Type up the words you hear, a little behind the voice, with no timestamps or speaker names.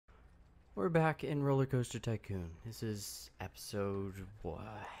We're back in Rollercoaster Tycoon. This is episode what?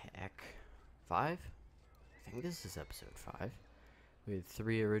 Heck, 5? I think this is episode 5. We had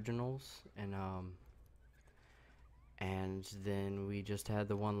 3 originals and then we just had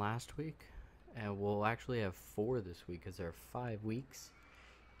the one last week. And we'll actually have 4 this week because there are 5 weeks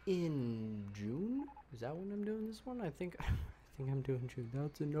in June. Is that when I'm doing this one? I think I think I'm doing June.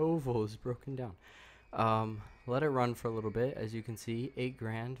 That's an oval. It's broken down. Let it run for a little bit. As you can see, 8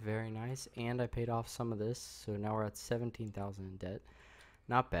 grand, very nice. And I paid off some of this, so now we're at 17,000 in debt.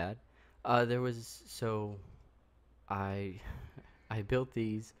 Not bad. So I I built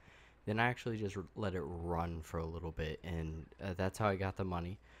these, then I actually just let it run for a little bit, and that's how I got the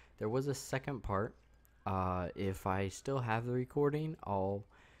money. There was a second part. If I still have the recording, I'll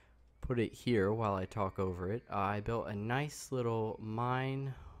put it here while I talk over it. I built a nice little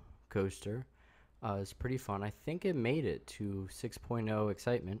mine coaster. It's pretty fun. I think it made it to 6.0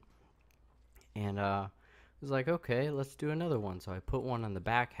 excitement. And I was like, okay, let's do another one. So I put one on the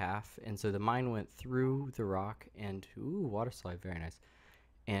back half. And so the mine went through the rock and, ooh, water slide, very nice.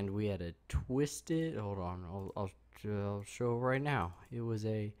 And we had a twisted, hold on, I'll show it right now. It was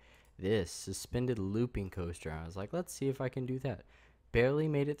this suspended looping coaster. I was like, let's see if I can do that. Barely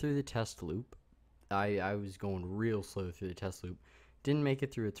made it through the test loop. I was going real slow through the test loop. Didn't make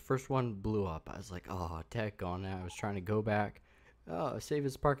it through. Its first one blew up. I was like, oh, tech on that. I was trying to go back. Oh,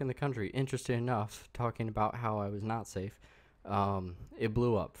 safest park in the country. Interesting enough, talking about how I was not safe. It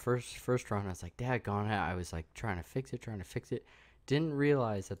blew up. First run, I was like, daggone it. I was like trying to fix it. Didn't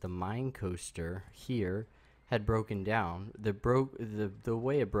realize that the mine coaster here had broken down. The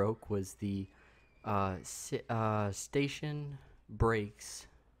way it broke was the station brakes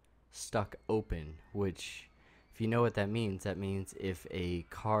stuck open, which, if you know what that means if a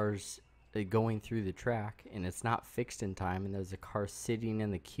car's going through the track and it's not fixed in time and there's a car sitting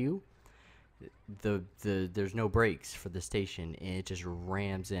in the queue, there's no brakes for the station and it just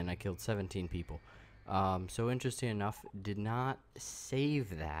rams in. I killed 17 people. So interesting enough, did not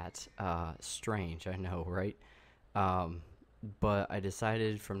save that. Strange, I know, right? But I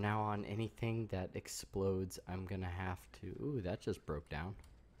decided from now on, anything that explodes, I'm gonna have to. Ooh, that just broke down.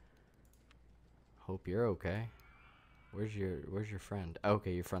 Hope you're okay. Where's your friend?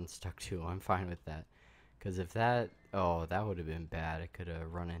 Okay, your friend's stuck too. I'm fine with that. Cause if that, oh, that would have been bad. I could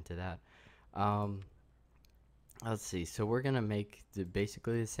have run into that. Um, let's see. So we're gonna make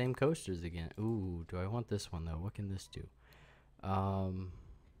basically the same coasters again. Ooh, do I want this one though? What can this do? Um,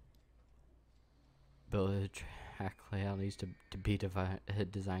 build a track layout needs to be divined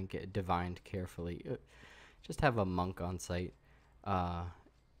carefully. Just have a monk on site,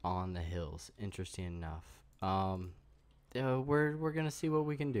 on the hills. Interesting enough. We're gonna see what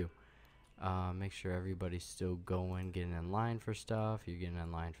we can do. Make sure everybody's still going, getting in line for stuff. You're getting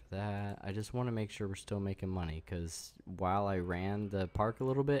in line for that. I just want to make sure we're still making money, because while I ran the park a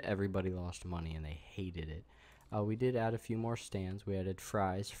little bit, everybody lost money and they hated it. We did add a few more stands. We added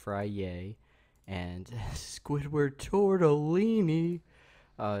fries, fry yay, and Squidward tortellini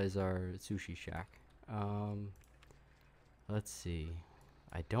is our sushi shack. Let's see.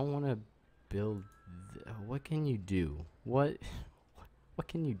 I don't want to build. What can you do? What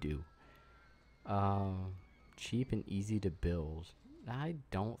can you do? Cheap and easy to build. I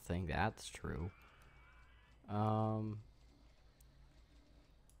don't think that's true.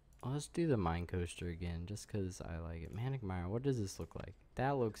 Let's do the mine coaster again, just cause I like it. Manic Mire. What does this look like?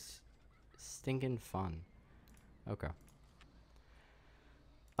 That looks stinking fun. Okay.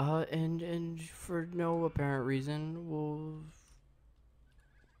 And for no apparent reason, we'll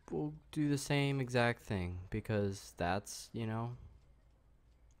do the same exact thing, because that's, it's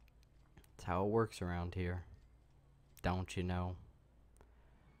how it works around here. Don't you know?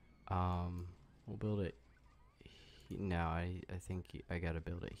 We'll build it. No, I think I gotta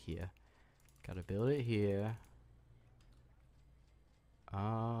build it here. Gotta build it here.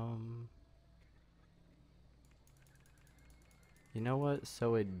 You know what?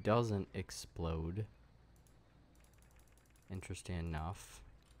 So it doesn't explode. Interesting enough.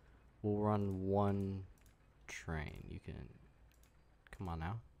 We'll run one train. You can come on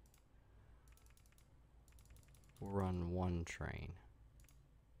now. We'll run one train.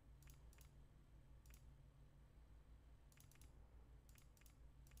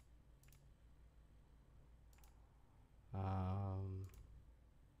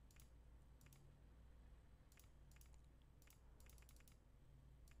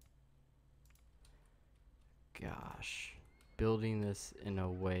 Gosh, building this in a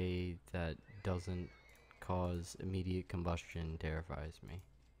way that doesn't cause immediate combustion terrifies me.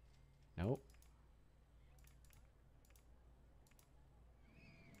 Nope.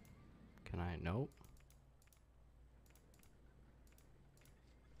 Nope.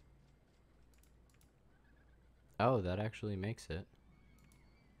 Oh, that actually makes it.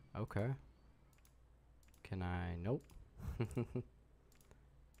 Okay. Can I? Nope.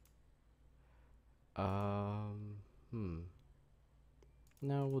 Hmm.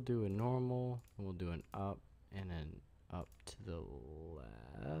 No, we'll do a normal, and we'll do an up, and an up to the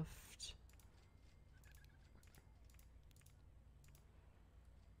left.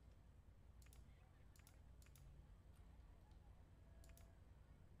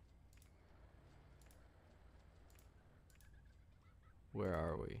 Where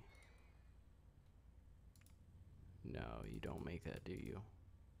are we? No, you don't make that, do you?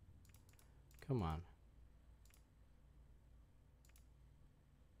 Come on.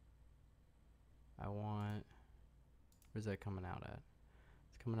 I want... Where's that coming out at?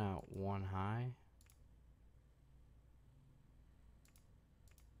 It's coming out one high.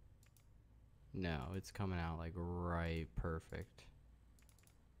 No, it's coming out like right perfect.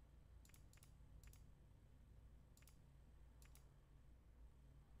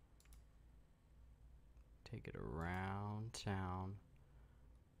 Take it around town.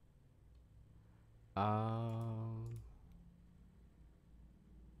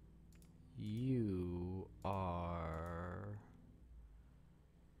 You are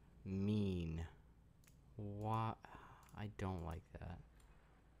mean. What? I don't like that.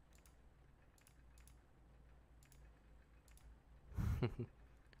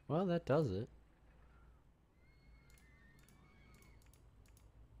 Well, that does it.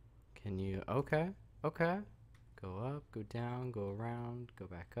 Can you? Okay. Okay. Go up, go down, go around, go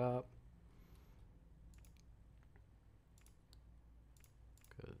back up.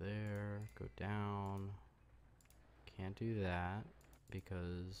 Go there, go down. Can't do that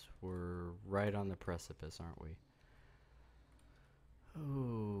because we're right on the precipice, aren't we?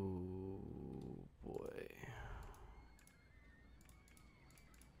 Oh boy.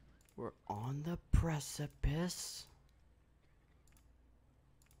 We're on the precipice.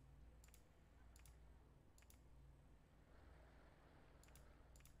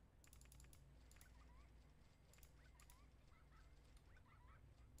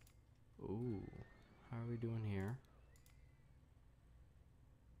 Ooh, how are we doing here?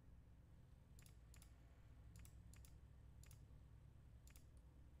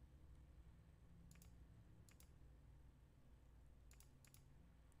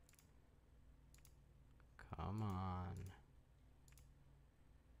 Come on.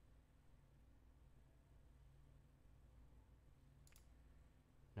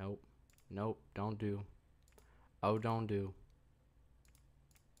 Nope. Nope. Don't do. Oh, don't do.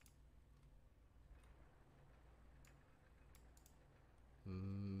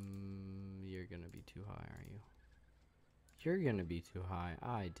 You're gonna be too high, are you? You're gonna be too high.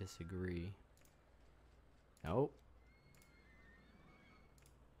 I disagree. Nope.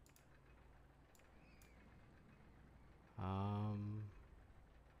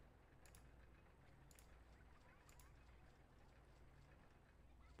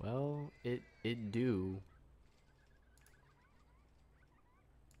 Well, it do.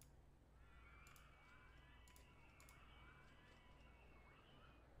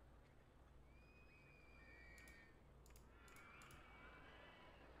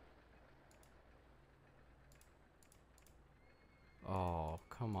 Oh,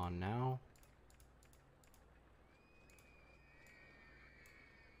 come on now.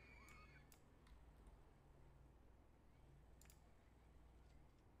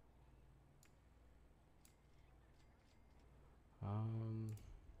 Um,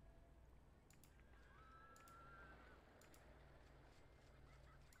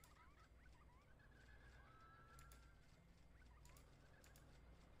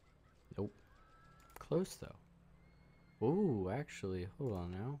 nope. Close though. Ooh, actually, hold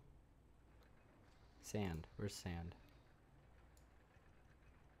on now. Sand. Where's sand?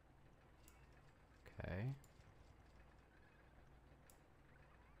 Okay.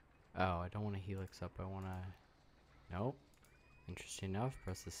 Oh, I don't want to helix up. I want to... Nope. Interesting enough,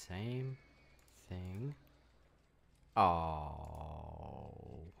 press the same thing. Oh.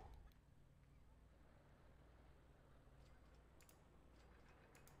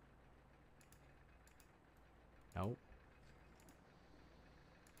 Nope.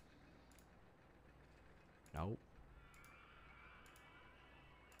 Nope.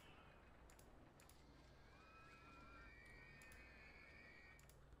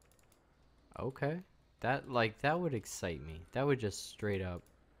 Okay. That would excite me. That would just straight up,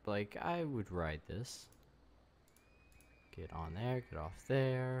 like, I would ride this. Get on there, get off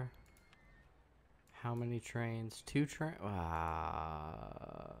there. How many trains? 2 trains?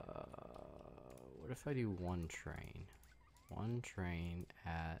 What if I do one train? One train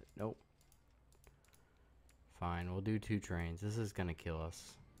at... Nope. Fine, we'll do 2 trains. This is gonna kill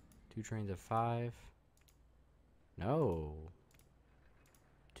us. 2 trains at 5. No.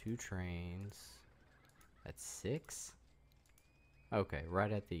 2 trains at 6. Okay,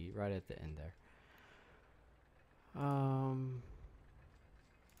 right at the end there.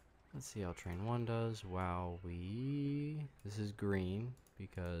 Let's see how train 1 does. Wow, this is green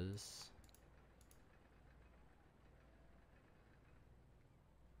because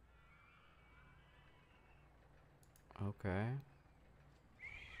okay.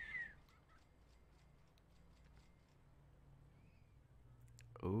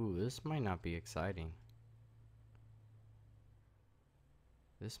 Ooh, this might not be exciting.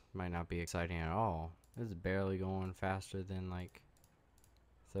 This might not be exciting at all. This is barely going faster than like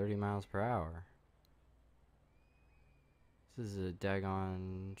 30 miles per hour. This is a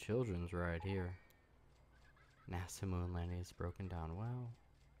daggone children's ride here. NASA moon landing is broken down well.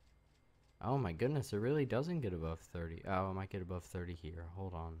 Oh my goodness, it really doesn't get above 30. Oh, it might get above 30 here.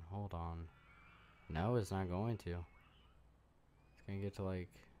 Hold on, hold on. No, it's not going to. It's gonna get to like...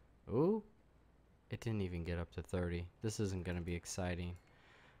 Ooh! It didn't even get up to 30. This isn't gonna be exciting.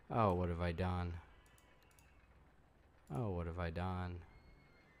 Oh, what have I done? Oh, what have I done?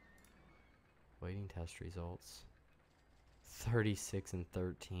 Waiting test results. 36 and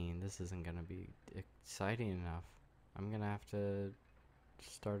 13. This isn't gonna be exciting enough. I'm gonna have to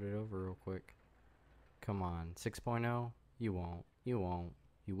start it over real quick. Come on, 6.0? You won't. You won't.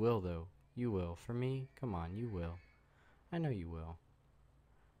 You will though. You will. For me? Come on, you will. I know you will.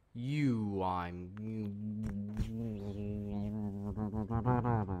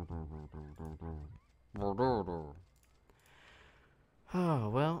 Oh,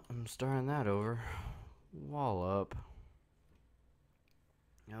 well, I'm starting that over. Wall up.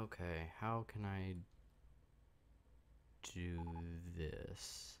 Okay, how can I do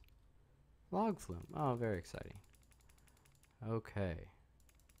this? Log flume. Oh, very exciting. Okay.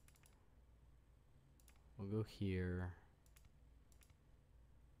 We'll go here.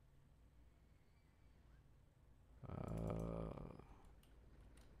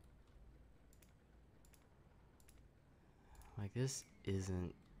 Like, this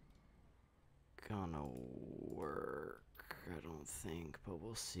isn't gonna work, I don't think, but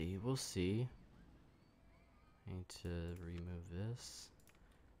we'll see. We'll see. I need to remove this.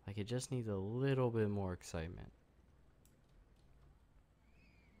 Like, it just needs a little bit more excitement.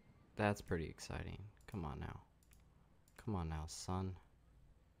 That's pretty exciting. Come on now. Come on now, son.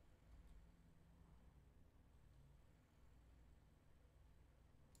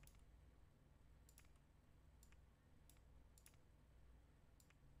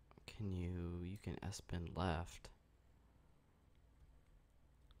 You can S-bend left.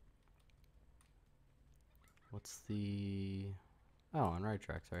 What's the... Oh, on right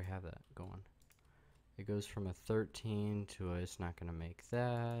tracks, I already have that going. It goes from a 13 to a, it's not gonna make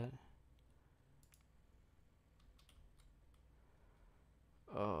that.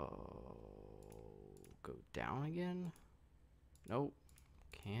 Oh, go down again? Nope,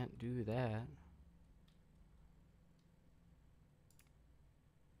 can't do that.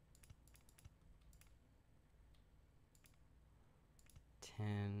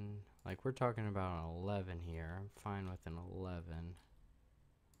 Like, we're talking about an 11 here. I'm fine with an 11.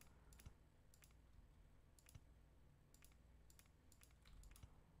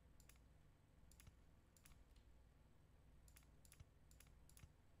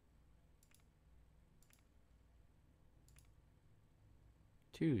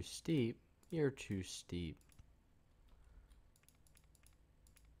 Too steep? You're too steep.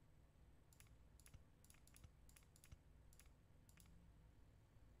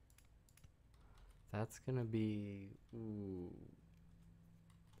 That's gonna be... Ooh.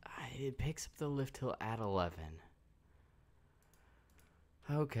 It picks up the lift hill at 11.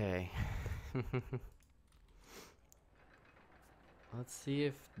 Okay. Let's see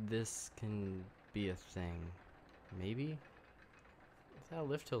if this can be a thing. Maybe? That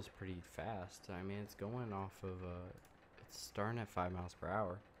lift hill's pretty fast. I mean, it's going off of it's starting at 5 miles per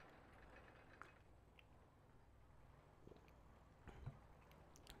hour.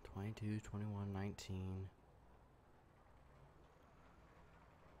 $22, $21, $19.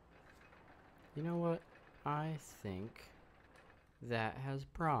 You know what? I think that has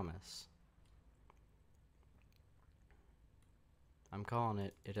promise. I'm calling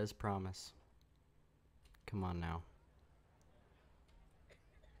it. It has promise. Come on now.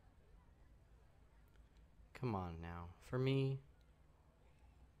 Come on now. For me,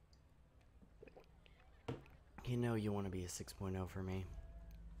 you know you want to be a 6.0 for me.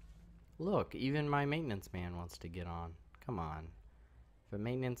 Look, even my maintenance man wants to get on. Come on. If a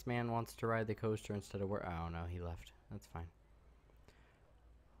maintenance man wants to ride the coaster instead of where... Oh, no, he left. That's fine.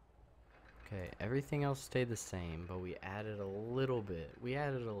 Okay, everything else stayed the same, but we added a little bit.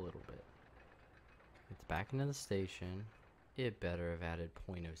 It's back into the station. It better have added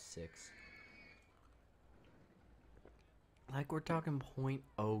 0.06. Like, we're talking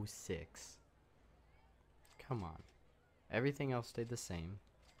 0.06. Come on. Everything else stayed the same.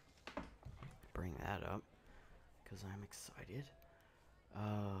 Bring that up, because I'm excited.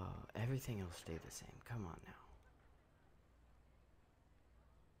 Everything else stayed the same. Come on now.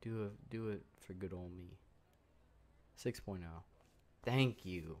 Do it for good old me. 6.0. Thank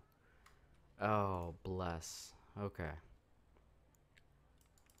you. Oh, bless. Okay.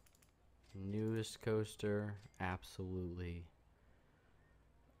 Newest coaster, absolutely.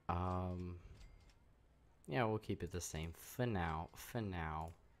 Yeah, we'll keep it the same for now.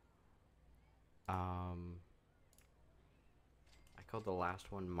 I called the last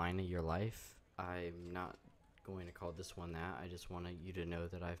one Mine of Your Life. I'm not going to call this one that. I just wanted you to know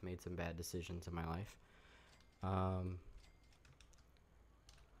that I've made some bad decisions in my life.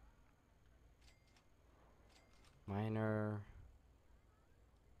 Minor.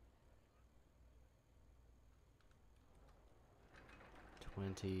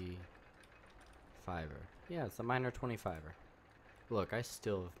 $25. Yeah, it's a minor 25er. Look, I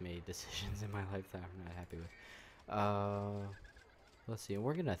still have made decisions in my life that I'm not happy with. Let's see.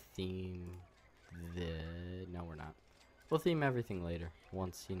 We're gonna theme the... No, we're not. We'll theme everything later.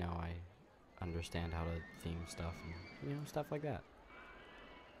 Once, you know, I understand how to theme stuff and, you know, stuff like that.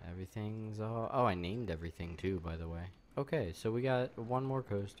 Everything's all... Oh, I named everything too, by the way. Okay, so we got one more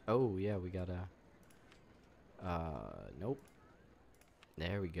coast. Oh, yeah, we got a... Nope.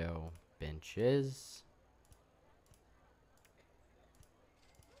 There we go. Benches.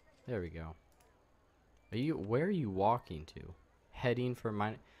 There we go. Where are you walking to? Heading for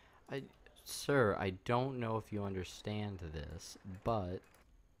mine? Sir, I don't know if you understand this, but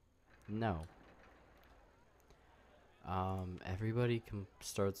no. Everybody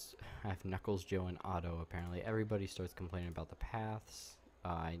starts... I have Knuckles, Joe, and Otto, apparently. Everybody starts complaining about the paths.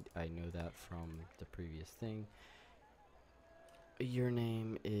 I know that from the previous thing. Your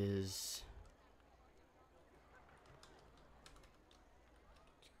name is...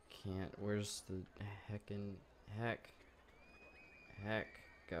 Can't... Where's the heckin'... Heck.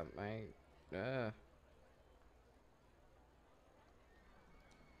 Got my...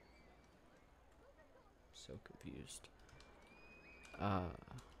 So confused. Oh,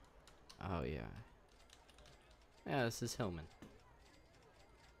 yeah. Yeah, this is Hillman.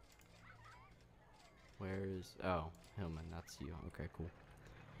 Where's... Oh, Hillman, that's you. Okay, cool.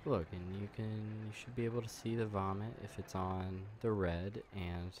 Look, and you should be able to see the vomit if it's on the red,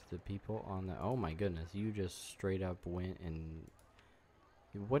 and the people on the... Oh my goodness, you just straight up went and...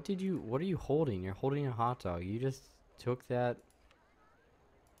 What are you holding? You're holding a hot dog. You just took that...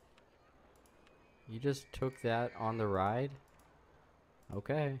 You just took that on the ride?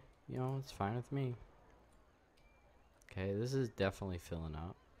 Okay, you know, it's fine with me. Okay, this is definitely filling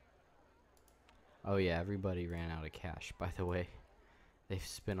up. Oh yeah, everybody ran out of cash, by the way. They've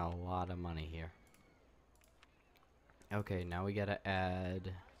spent a lot of money here. Okay, now we gotta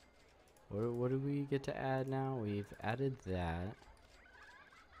add... What do we get to add now? We've added that.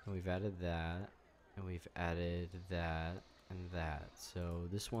 And we've added that. And we've added that and that. So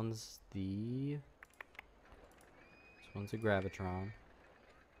this one's the... This one's a Gravitron.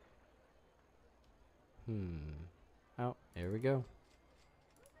 Oh, there we go.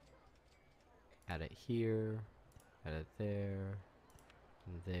 Add it here. Add it there.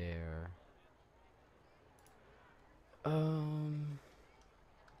 And there.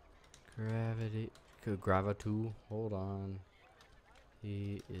 Gravitu. Hold on.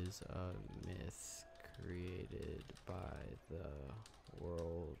 He is a myth created by the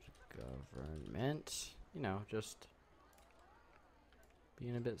world government. You know, just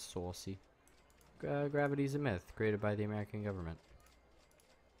being a bit saucy. Gravity's a myth created by the American government.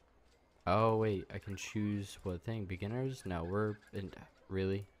 Oh, wait. I can choose what thing? Beginners? No, we're in...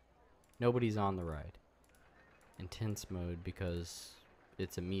 Really? Nobody's on the ride. Intense mode because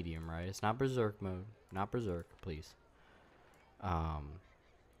it's a medium, right? It's not berserk mode. Not berserk, please.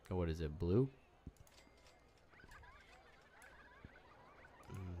 What is it? Blue?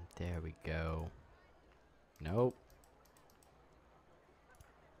 There we go. Nope.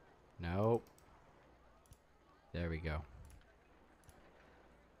 Nope. There we go.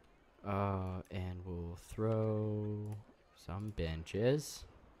 And we'll throw some benches.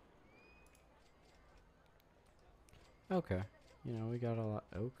 Okay. You know, we got a lot.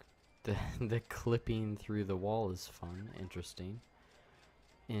 Oak. The clipping through the wall is fun. Interesting.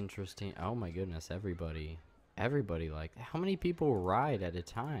 Interesting. Oh my goodness, everybody. Everybody like, how many people ride at a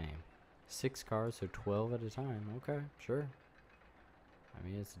time? 6 cars, so 12 at a time. Okay, sure. I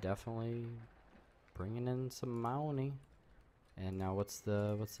mean, it's definitely bringing in some money. And now what's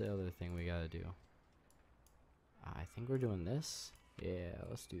the other thing we gotta do? I think we're doing this. Yeah,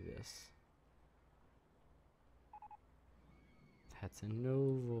 let's do this. That's a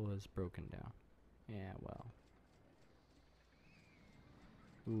Novo is broken down. Yeah, well.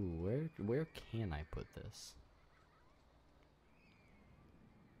 Ooh, where can I put this?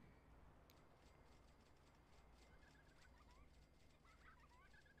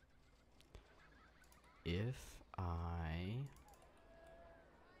 If I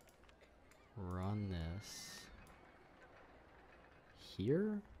run this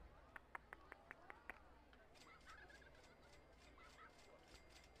here,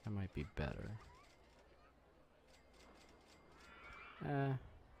 that might be better.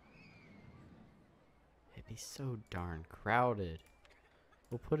 It'd be so darn crowded.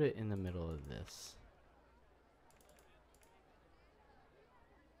 We'll put it in the middle of this.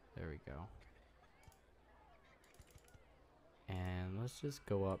 There we go. And let's just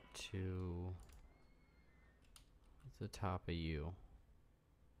go up to the top of you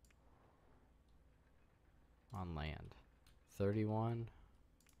on land. 31.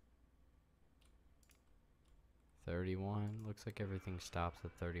 31. Looks like everything stops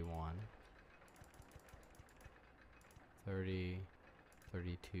at 31. 30,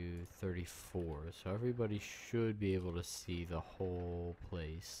 32, 34. So everybody should be able to see the whole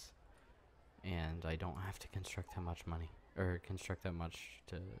place. And I don't have to construct that much money. Or construct that much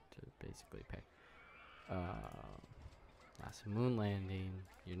to basically pay. Massive moon landing.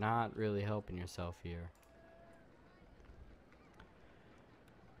 You're not really helping yourself here.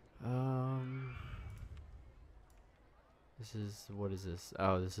 This is, what is this?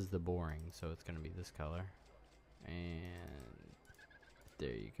 Oh, this is the boring, so it's gonna be this color. And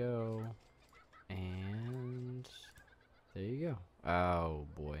there you go. And there you go. Oh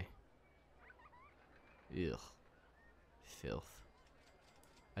boy. Ugh. Filth.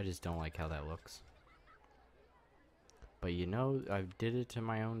 I just don't like how that looks. But you know, I did it to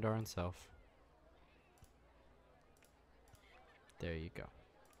my own darn self. There you go.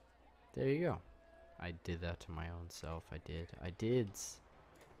 There you go. I did that to my own self. I did.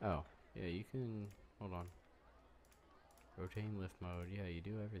 Oh, yeah, you can, hold on. Rotating lift mode. Yeah, you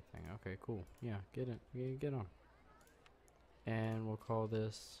do everything. Okay, cool. Yeah, get it. Yeah, get on. And we'll call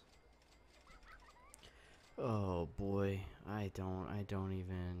this, oh boy, I don't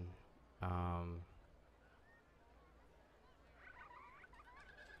even,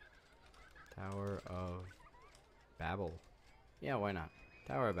 Tower of Babel. Yeah, why not?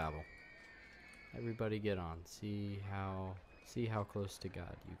 Tower of Babel. Everybody get on. See how close to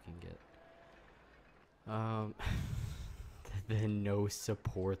God you can get. The no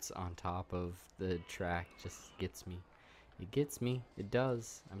supports on top of the track just gets me. It gets me. It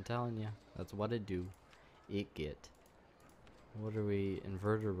does. I'm telling you. That's what it do. It get. What are we?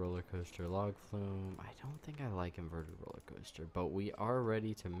 Inverter roller coaster, log flume. I don't think I like inverter roller coaster, but we are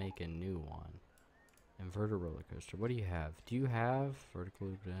ready to make a new one. Inverter roller coaster. What do you have? Do you have vertical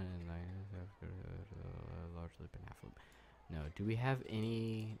loop and large loop and half loop? No. Do we have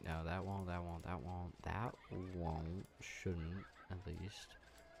any? No, that won't. Shouldn't, at least.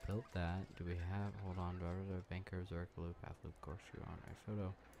 Built that. Do we have? Hold on. Bank curves, vertical loop, half loop, corkscrew on my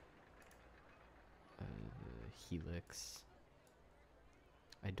photo. Helix.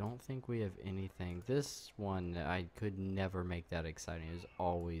 I don't think we have anything. This one, I could never make that exciting. It is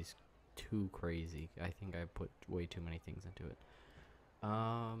always too crazy. I think I put way too many things into it.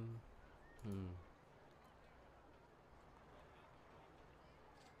 I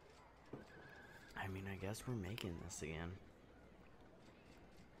mean, I guess we're making this again.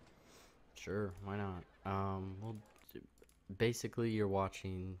 Sure, why not? Well, basically you're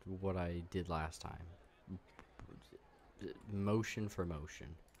watching what I did last time. Motion for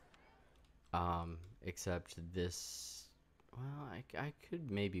motion. Except this, well, I could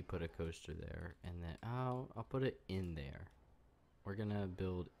maybe put a coaster there, and then I'll put it in there. We're gonna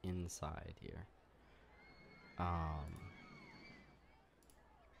build inside here.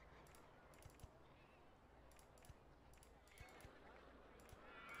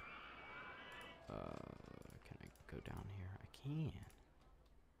 Can I go down here? I can.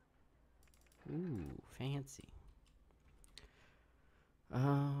 Ooh, fancy.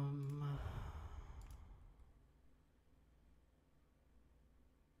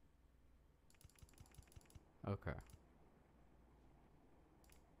 Okay.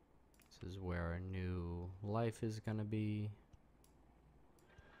 This is where our new life is gonna be.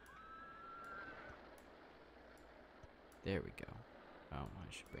 There we go. Oh,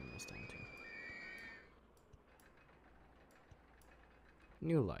 I should bring this down too.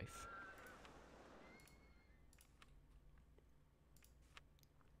 New life.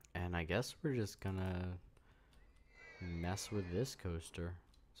 And I guess we're just gonna mess with this coaster.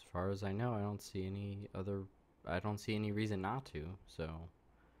 As far as I know, I don't see any reason not to, so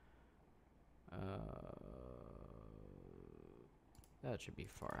that should be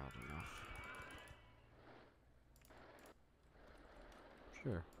far out enough.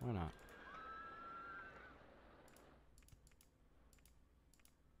 Sure, why not?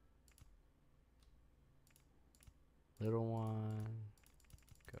 Little one,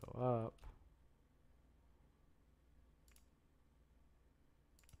 go up.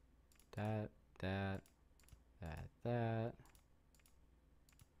 That.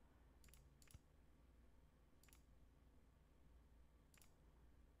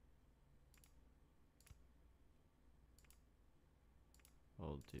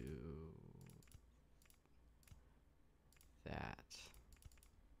 We'll do that.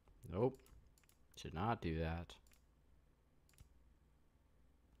 Nope. Should not do that.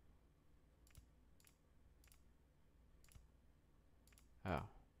 Oh,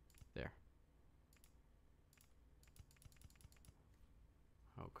 there.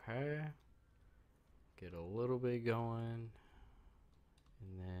 Okay. Get a little bit going.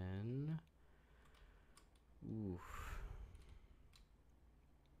 And then... Oof.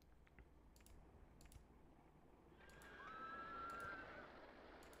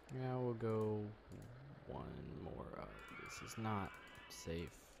 Yeah, we'll go one more up. This is not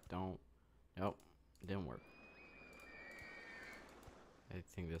safe. Don't. Nope. Didn't work. I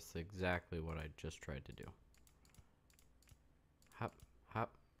think that's exactly what I just tried to do. Hop,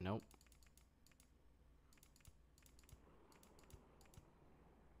 hop. Nope.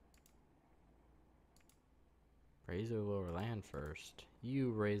 Raise or lower land first.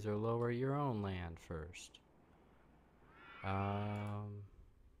 You raise or lower your own land first. I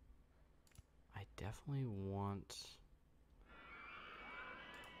definitely want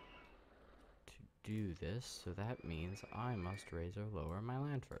to do this, so that means I must raise or lower my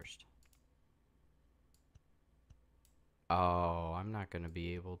land first. Oh, I'm not gonna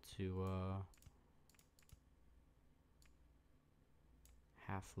be able to,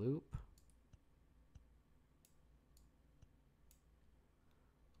 half loop.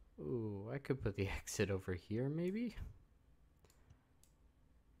 Ooh, I could put the exit over here, maybe?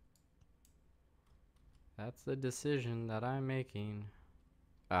 That's the decision that I'm making.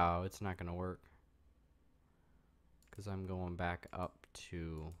 Oh, it's not gonna work. Because I'm going back up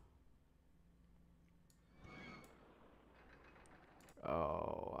to...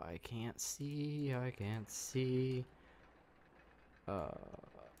 Oh, I can't see.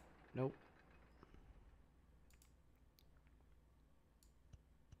 Nope.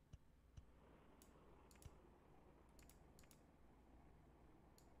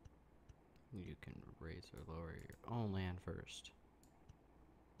 You can raise or lower your own land first.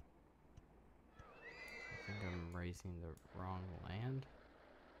 I think I'm raising the wrong land.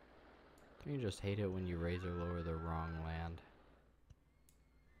 Don't you just hate it when you raise or lower the wrong land?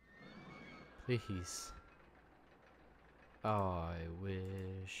 Please. I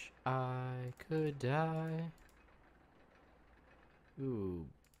wish I could die. Ooh,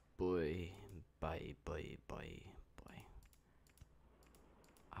 boy. Bye.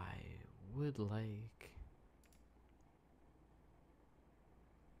 I would like...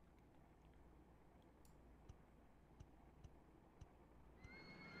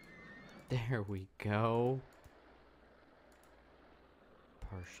 There we go.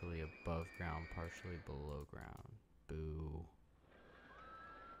 Partially above ground, partially below ground. Boo.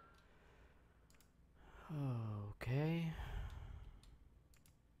 Okay.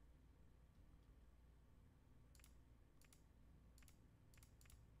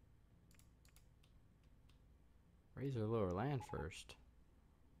 Raise or lower land first.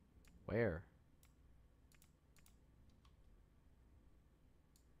 Where?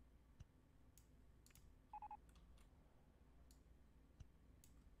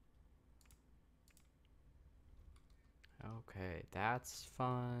 Okay, that's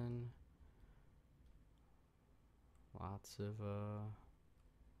fun. Lots of,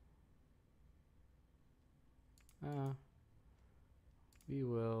 we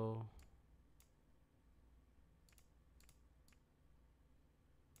will...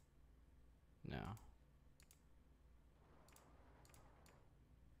 No.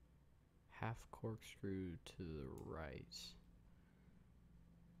 Half corkscrew to the right.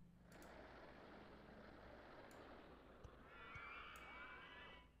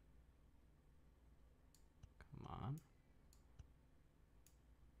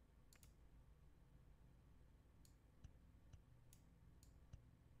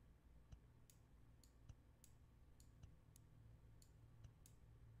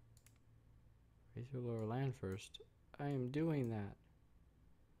 Face your lower land first. I am doing that.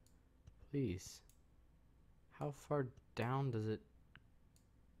 Please. How far down does it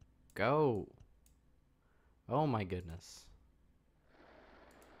go? Oh my goodness.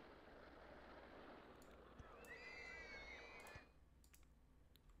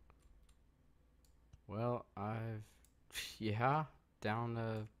 Well, yeah, down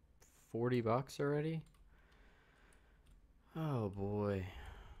to 40 bucks already. Oh boy.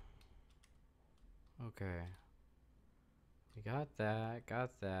 Okay. We got that,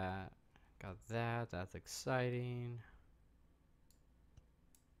 got that, got that. That's exciting.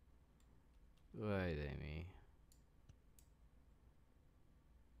 Wait a me.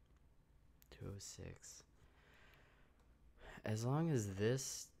 206. As long as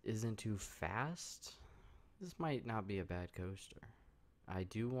this isn't too fast, this might not be a bad coaster. I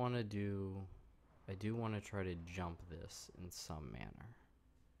do want to try to jump this in some manner.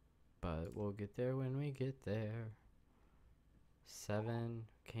 But we'll get there when we get there. 7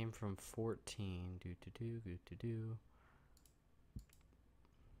 came from 14.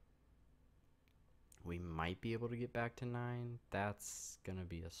 We might be able to get back to 9. That's gonna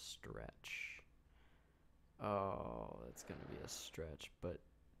be a stretch. Oh, that's gonna be a stretch, but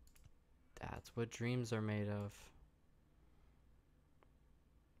that's what dreams are made of.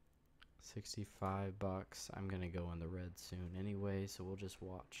 65 bucks. I'm gonna go in the red soon anyway, so we'll just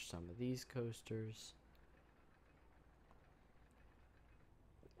watch some of these coasters.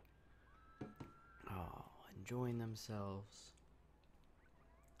 Oh, enjoying themselves.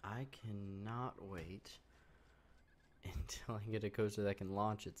 I cannot wait until I get a coaster that can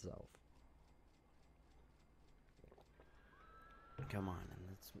launch itself. Come on, and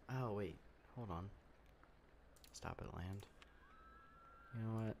let's. Oh wait, hold on. Stop at land. You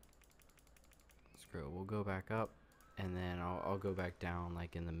know what? Screw it. We'll go back up, and then I'll go back down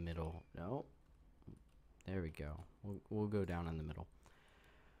like in the middle. No, there we go. We'll go down in the middle.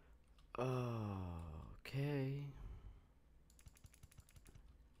 Okay.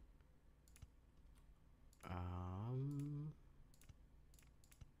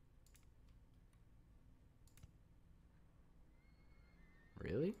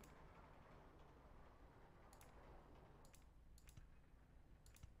 Really?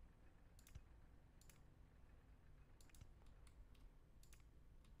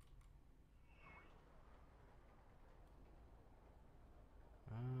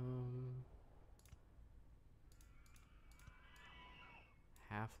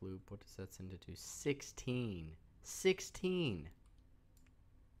 Half loop. What does that send it to? 16. 16.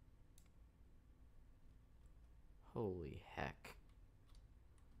 Holy heck.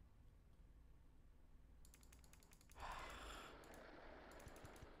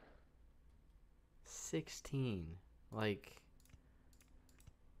 $16. Like,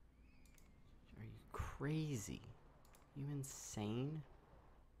 are you crazy? You insane?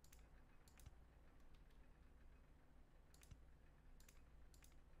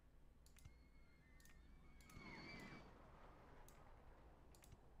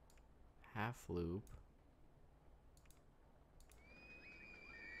 Half loop.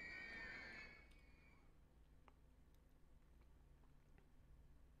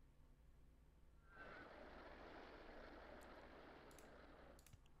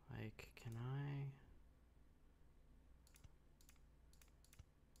 Like, can I?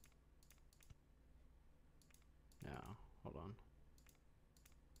 No, hold on.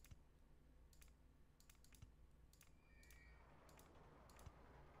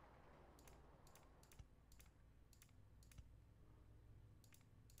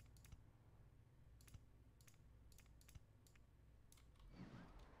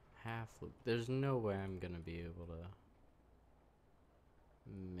 Half loop. There's no way I'm gonna be able to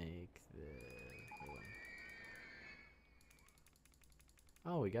make this.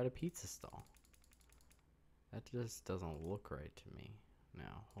 Oh, we got a pizza stall. That just doesn't look right to me.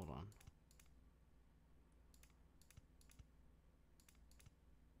 Now, hold on.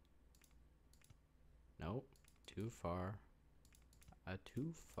 Nope. Too far.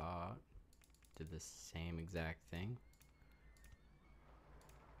 Too far. Did the same exact thing.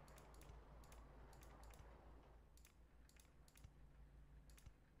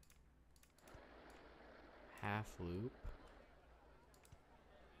 Half loop.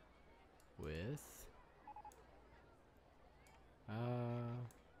 With.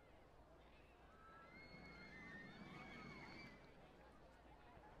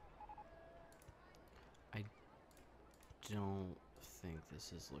 I don't think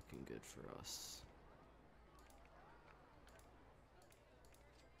this is looking good for us.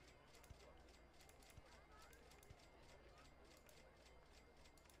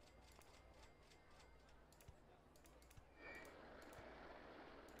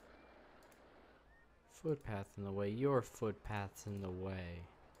 Footpath in the way. Your footpath's in the way.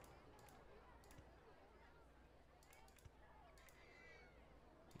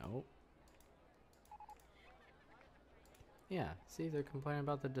 Nope. Yeah, see, they're complaining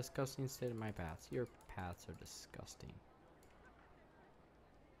about the disgusting state of my paths. Your paths are disgusting.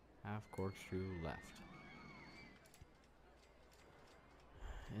 Half corkscrew left.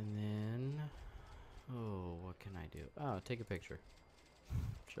 And then... oh, what can I do? Oh, take a picture.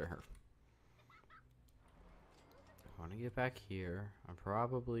 Sure. I want to get back here. I'm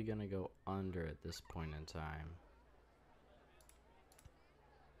probably going to go under at this point in time.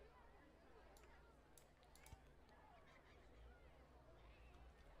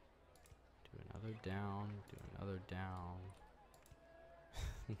 Do another down. Do another down.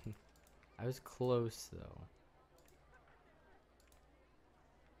 I was close, though.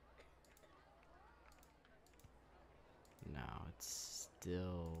 No, it's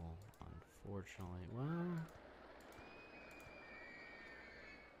still, unfortunately, well...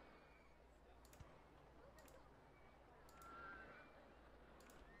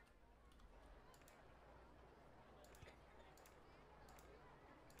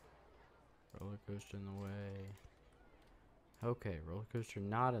 roller coaster in the way. Okay, roller coaster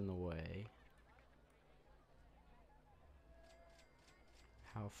not in the way.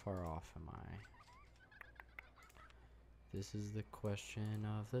 How far off am I? This is the question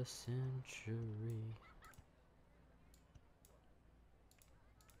of the century.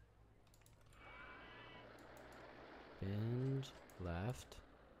 Bend left.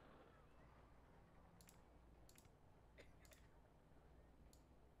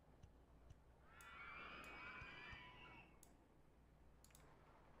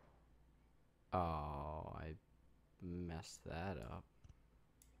 Oh, I messed that up.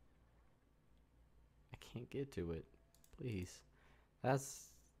 I can't get to it. Please.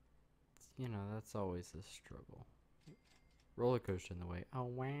 That's, you know, that's always a struggle. Roller coaster in the way. Oh,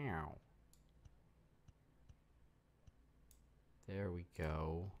 wow. There we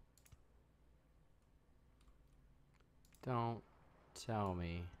go. Don't tell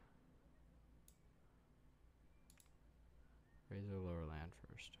me. Raise or lower land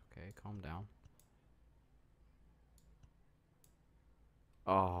first. Okay, calm down.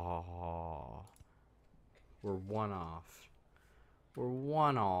 Oh. We're one off. We're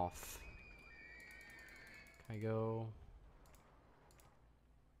one off. Can I go?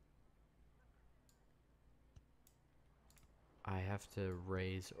 I have to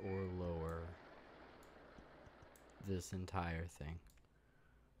raise or lower this entire thing.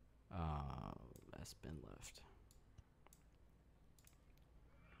 That's been left.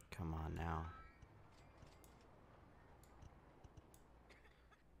 Come on now.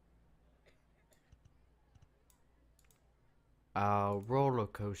 Roller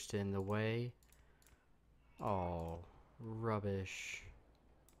coaster in the way. Oh, rubbish.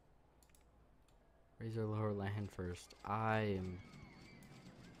 Raise or lower land first. I am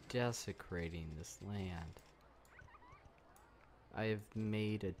desecrating this land. I have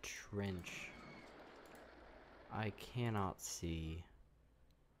made a trench. I cannot see.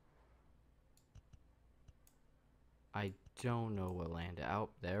 I don't know what land. Oh,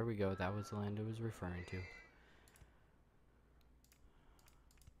 there we go. That was the land I was referring to.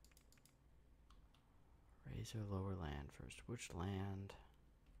 Raise or lower land first. Which land?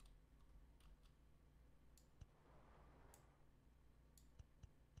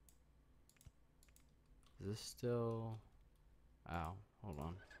 Is this still... oh, hold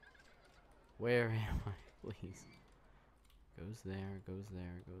on. Where am I? Please. Goes there, goes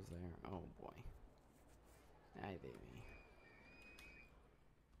there, goes there. Oh boy. Ay, baby.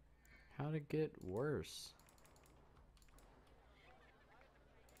 How'd it get worse?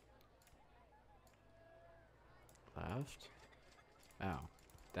 Left? Oh,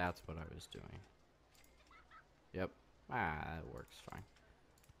 that's what I was doing. Yep. Ah, that works fine.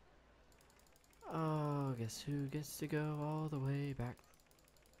 Oh, guess who gets to go all the way back?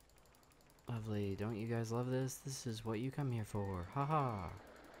 Lovely. Don't you guys love this? This is what you come here for. Haha.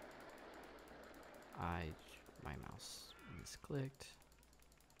 My mouse misclicked.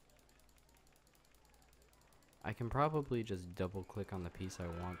 I can probably just double click on the piece I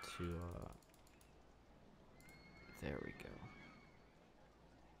want to, there we go.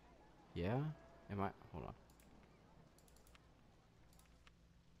 Yeah? Am I? Hold on.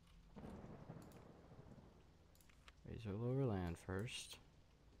 Raise or lower land first.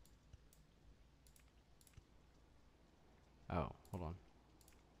 Oh, hold on.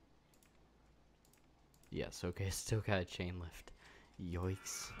 Yes, okay, still got a chain lift.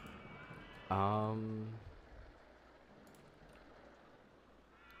 Yikes.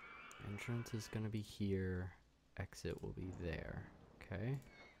 Entrance is gonna be here. Exit will be there. Okay.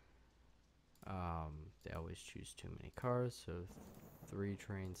 They always choose too many cars, so 3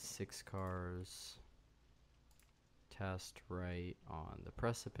 trains, 6 cars. Test right on the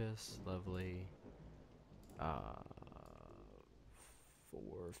precipice. Lovely.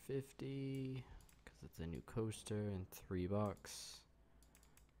 450 because it's a new coaster, and $3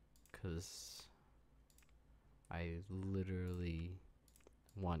 because I literally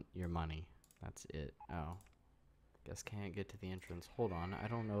want your money. That's it. Oh. Guests can't get to the entrance. Hold on. I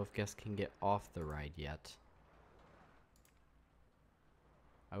don't know if guests can get off the ride yet.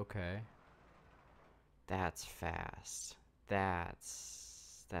 Okay. That's fast.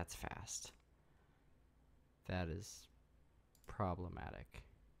 That's fast. That is problematic.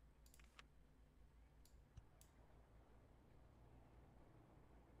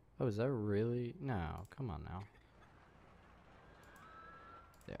 Oh, is that really? No, come on now.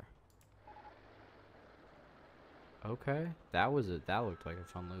 There. Okay. That looked like a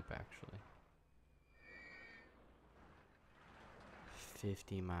fun loop actually.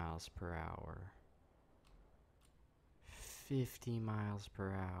 50 miles per hour. 50 miles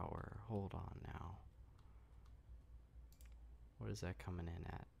per hour. Hold on now. What is that coming in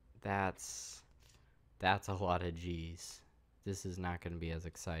at? That's a lot of G's. This is not going to be as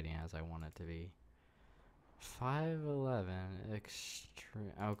exciting as I want it to be. 511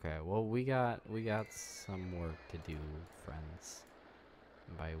 extreme. Okay, well we got some work to do, friends.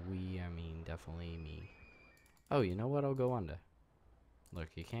 And by we, I mean definitely me. Oh, you know what? I'll go under. Look,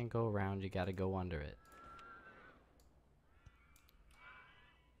 you can't go around. You got to go under it.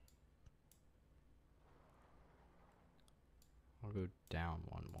 I'll go down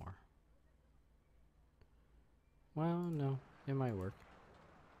one more. Well, no, it might work.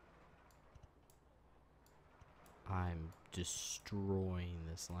 I'm destroying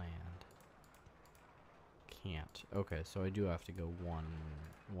this land. Can't. Okay, so I do have to go one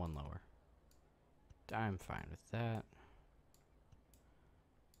lower. I'm fine with that.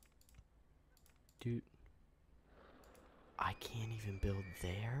 Dude. I can't even build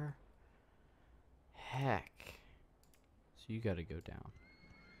there? Heck. So you gotta go down.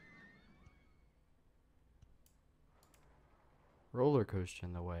 Roller coaster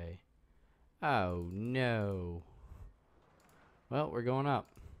in the way. Oh no. Well, we're going up.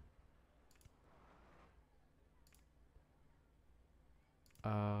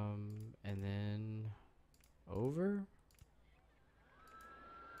 And then over?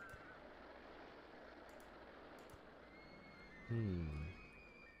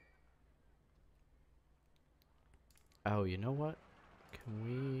 Oh, you know what? Can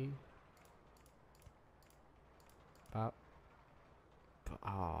we pop?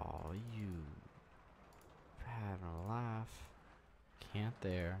 Oh, you having a laugh. Can't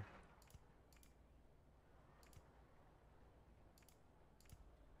there.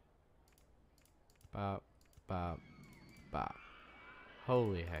 Bop, bop, bop.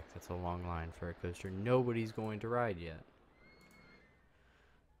 Holy heck, that's a long line for a coaster nobody's going to ride yet.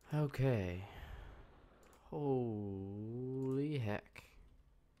 Okay. Holy heck.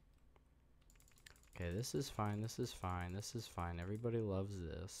 Okay, this is fine, this is fine, this is fine. Everybody loves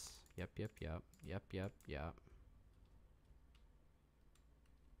this. Yep, yep, yep, yep, yep, yep.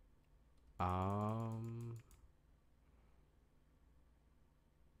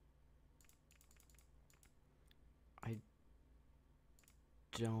 I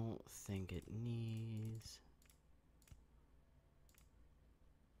don't think it needs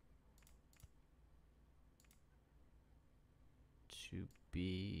to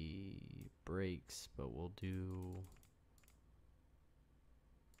be brakes, but we'll do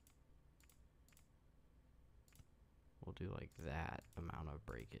like that amount of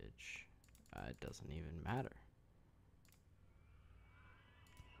breakage. It doesn't even matter.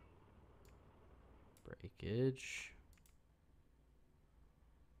 Breakage.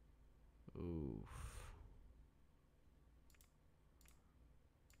 Oof.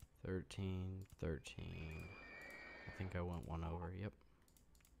 13, 13. I think I went one over, yep.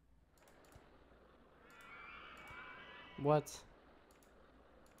 What?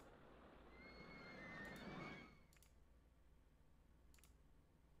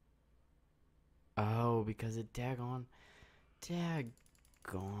 Oh, because it daggone.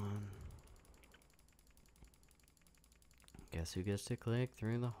 Guess who gets to click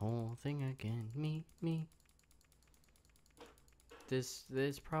through the whole thing again? Me. This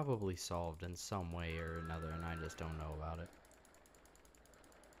is probably solved in some way or another, and I just don't know about it.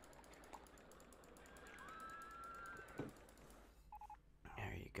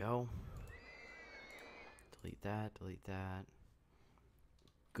 There you go. Delete that, delete that.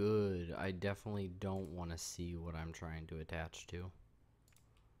 good. I definitely don't want to see what I'm trying to attach to.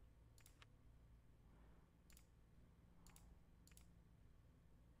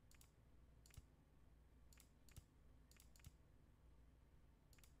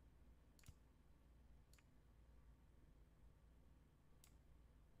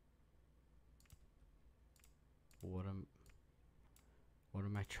 What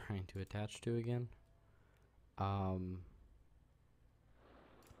am I trying to attach to again?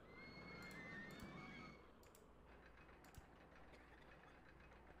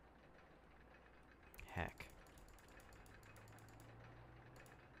 Heck.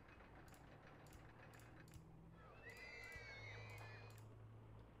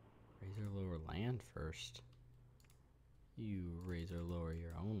 Raise or lower land first. You raise or lower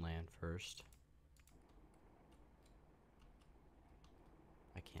your own land first.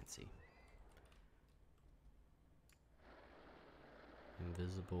 I can't see.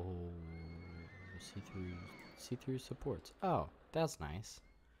 Invisible see-through supports. Oh, that's nice.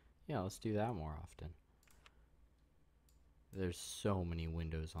 Yeah, let's do that more often. There's so many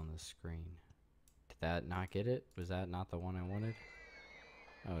windows on the screen. Did that not get it? Was that not the one I wanted?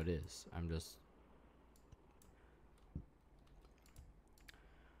 Oh, it is. I'm just...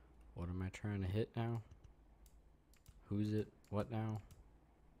 What am I trying to hit now? Who's it? What now?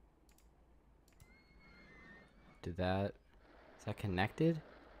 Did that... Is that connected?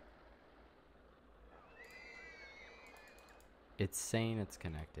 It's saying it's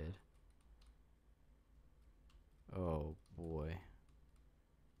connected. Oh, boy.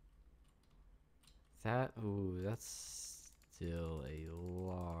 That... Ooh, that's still a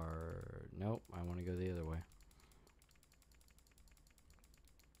large... Nope, I want to go the other way.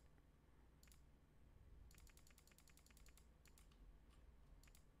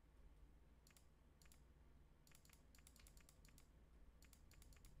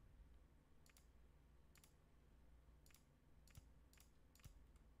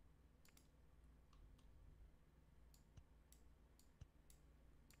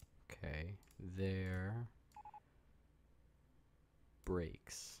 Okay, there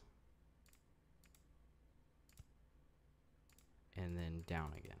breaks. And then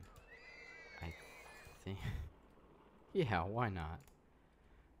down again. I think... Yeah, why not?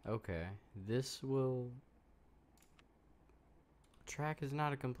 Okay, this will... Track is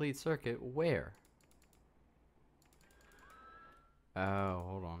not a complete circuit. Where? Oh,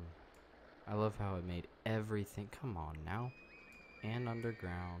 hold on. I love how it made everything... Come on now. And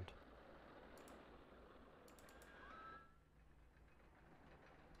underground.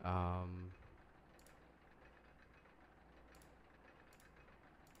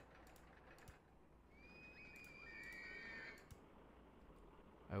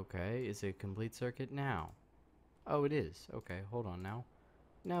 Okay, is it a complete circuit now? Oh, it is. Okay, hold on now.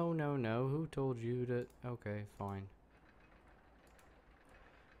 No, no, no. Who told you to... Okay, fine.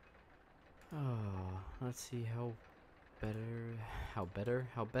 Oh, let's see how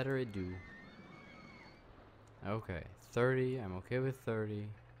better it do. Okay, 30. I'm okay with 30.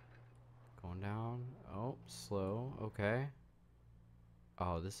 Going down. Oh, slow. Okay.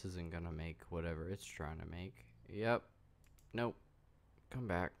 Oh, this isn't gonna make whatever it's trying to make. Yep. Nope. Come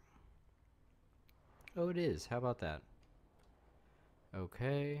back. Oh, it is. How about that?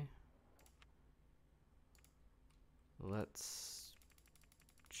 Okay. Let's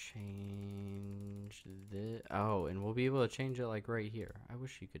change this. Oh, and we'll be able to change it like right here. I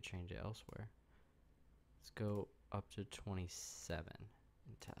wish you could change it elsewhere. Let's go up to 27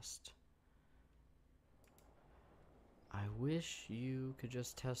 and test. I wish you could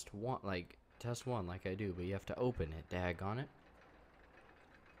just test one like I do, but you have to open it, daggone it.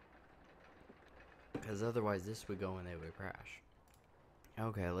 Because otherwise this would go and they would crash.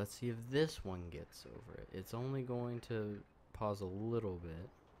 Okay, let's see if this one gets over it. It's only going to pause a little bit.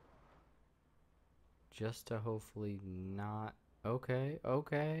 Just to hopefully not... Okay,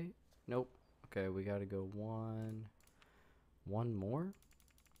 okay. Nope. Okay, we gotta go one more.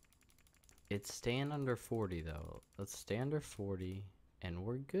 It's staying under 40 though. Let's stay under 40 and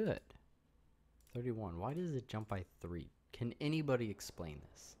we're good. 31. Why does it jump by 3? Can anybody explain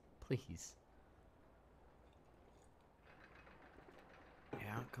this? Please.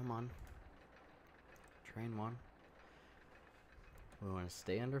 Yeah, come on. Train 1. We want to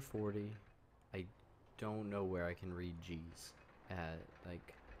stay under 40. I don't know where I can read G's at,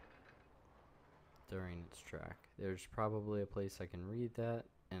 like, during its track. There's probably a place I can read that,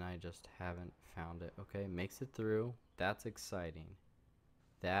 and I just haven't found it. Okay, makes it through. That's exciting.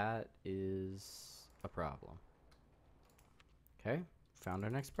 That is a problem. Okay, found our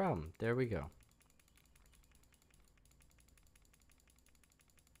next problem. There we go.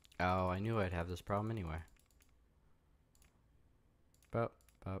 Oh, I knew I'd have this problem anyway. But,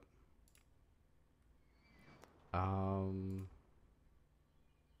 but. Um.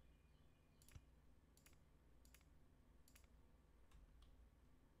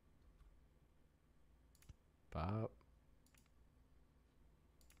 But.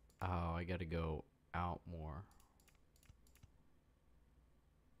 Oh, I gotta go out more.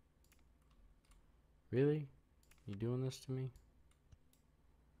 Really? You doing this to me?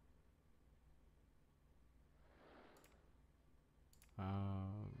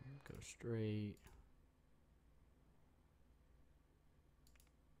 Go straight.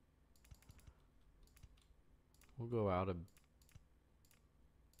 We'll go out a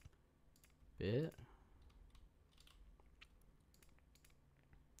bit.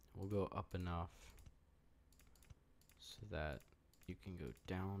 We'll go up enough so that you can go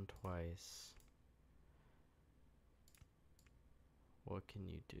down twice. What can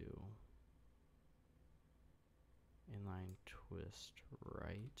you do? Inline twist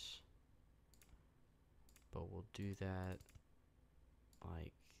right. But we'll do that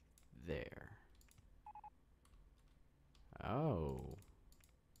like there. Oh.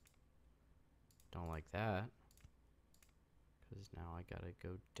 Don't like that. Because now I gotta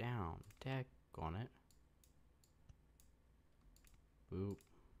go down. Deck on it. Boop.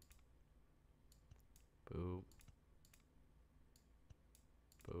 Boop.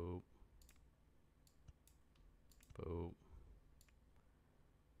 Boop. Boop.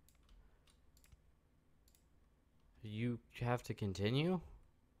 You have to continue?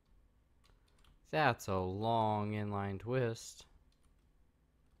 That's a long inline twist.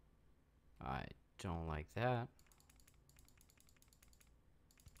 I don't like that.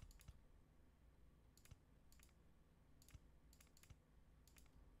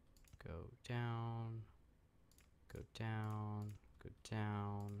 Go down. Go down. Go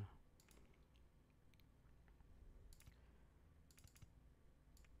down.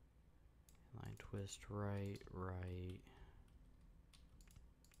 Inline twist right, right.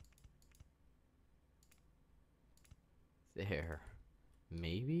 There.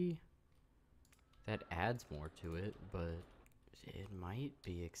 Maybe? That adds more to it, but it might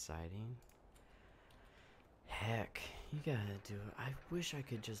be exciting. Heck, you gotta do it. I wish I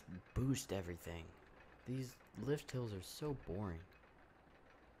could just boost everything. These lift hills are so boring.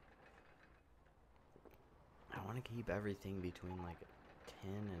 I want to keep everything between like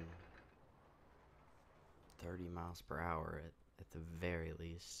 10 and 30 miles per hour at the very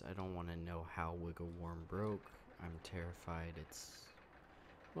least. I don't want to know how Wiggle Worm broke. I'm terrified it's...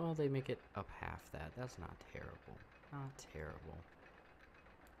 Well, they make it up half that. That's not terrible. Not terrible.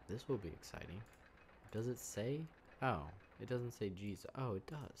 This will be exciting. Does it say? Oh, it doesn't say Jesus. Oh, it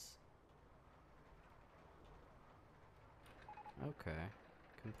does. Okay.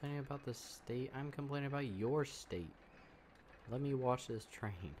 Complaining about the state? I'm complaining about your state. Let me watch this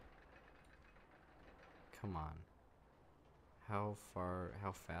train. Come on. How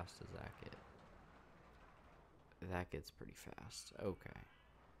fast does that get? That gets pretty fast. Okay.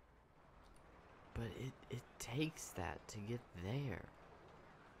 But it takes that to get there.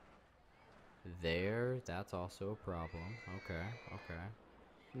 There, that's also a problem. Okay, okay.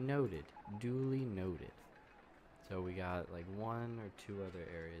 Noted. Duly noted. So we got like one or two other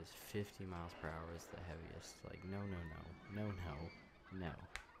areas. 50 miles per hour is the heaviest. Like, no, no, no. No, no. No.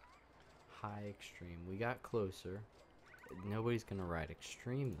 High extreme. We got closer. Nobody's gonna ride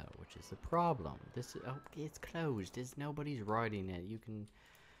extreme though, which is the problem. This is, oh, it's closed. Nobody's riding it. You can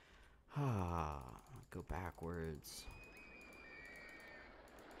go backwards.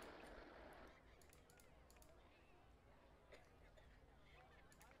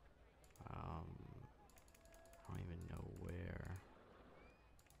 I don't even know where.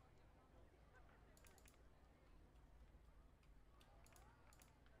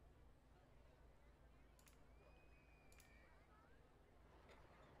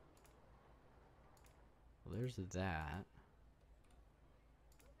 Well, there's that.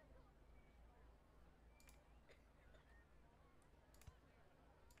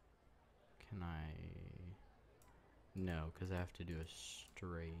 Can I? No, because I have to do a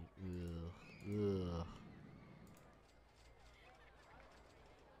straight. Ugh. Ugh.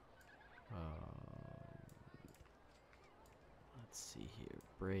 Let's see here.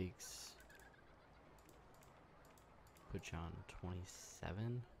 Brakes. Put you on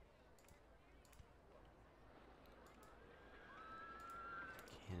 27.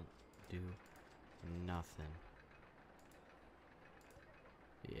 Can't do nothing.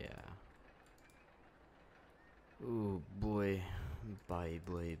 Yeah. Ooh, boy. Boy,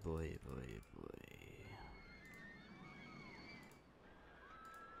 boy, boy, boy, boy.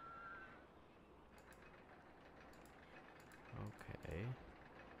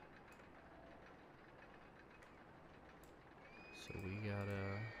 So we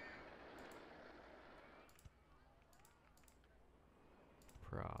gotta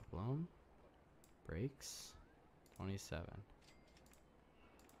problem brakes 27.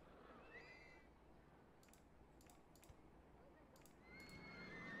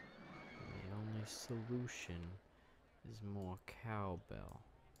 And the only solution is more cowbell.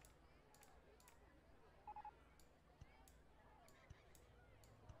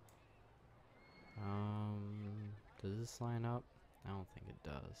 Does this line up? I don't think it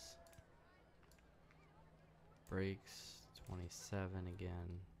does. Brakes 27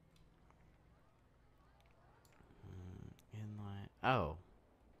 again. Inline. Oh.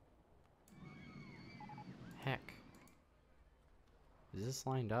 Heck. Is this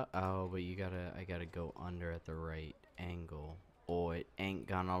lined up? Oh, but I gotta go under at the right angle. Or it ain't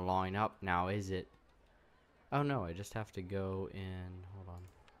gonna line up now, is it? Oh no, I just have to go in, hold on.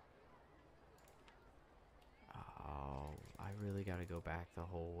 Oh, I really gotta go back the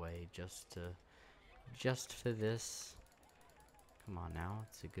whole way just for this. Come on now,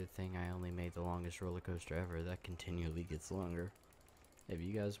 it's a good thing I only made the longest roller coaster ever. That continually gets longer. If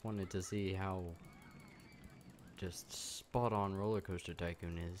you guys wanted to see how just spot on Rollercoaster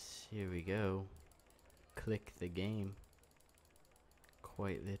Tycoon is, here we go. Click the game.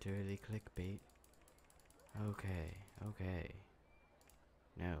 Quite literally clickbait. Okay, okay.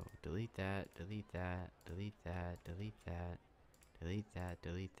 No, delete that, delete that, delete that, delete that, delete that,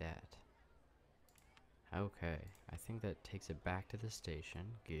 delete that. Okay, I think that takes it back to the station.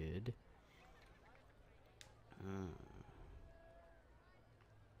 Good.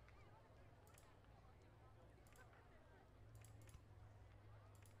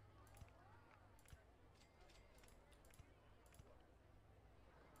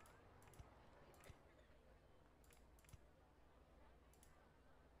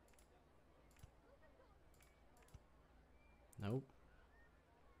 Nope.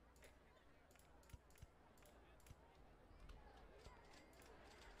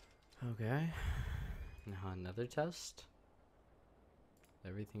 Okay. Now another test.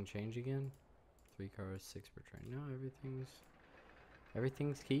 Everything change again? 3 cars, 6 per train. No,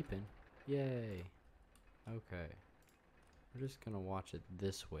 everything's keeping. Yay. Okay. We're just gonna watch it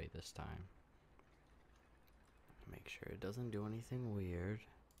this way this time. Make sure it doesn't do anything weird.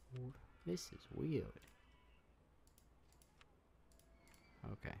 This is weird.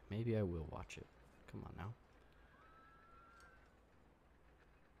 Okay, maybe I will watch it. Come on now.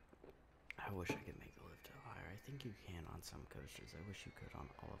 I wish I could make the lift hill higher. I think you can on some coasters. I wish you could on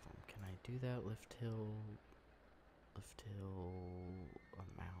all of them. Can I do that? Lift hill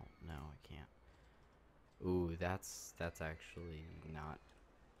amount? No, I can't. Ooh, that's actually not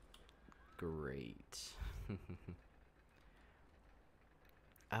great.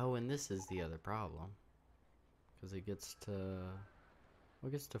 Oh, and this is the other problem. Because it gets to... well,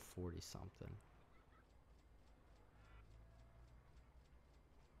 it gets to 40 something.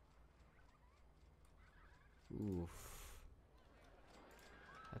 Oof.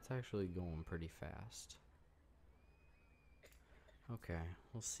 That's actually going pretty fast. Okay,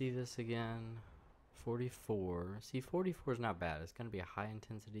 we'll see this again. 44. See, 44 is not bad. It's going to be a high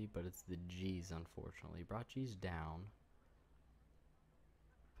intensity, but it's the G's, unfortunately. Brought G's down.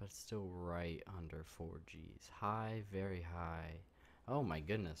 But it's still right under 4 G's. High, very high. Oh my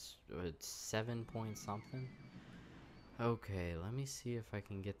goodness. It's 7 point something. Okay, let me see if I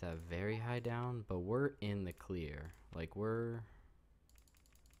can get that very high down, but we're in the clear. Like, we're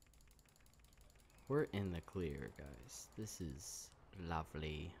in the clear, guys. This is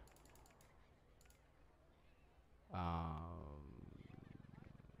lovely. I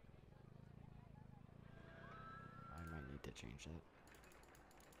might need to change that.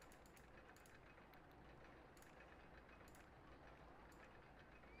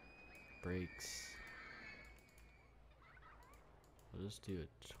 Brakes. We'll just do a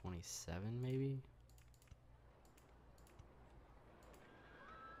 27 maybe.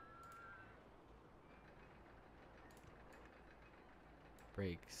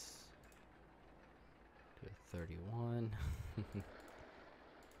 Brakes. Do a 31.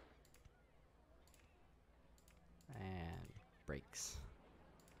 And brakes.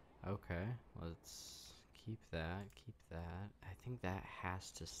 Okay, let's keep that, keep that. I think that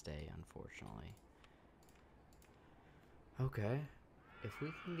has to stay, unfortunately. Okay, if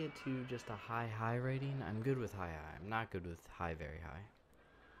we can get to just a high rating, I'm good with high. I'm not good with high, very high.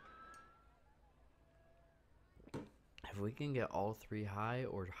 If we can get all 3 high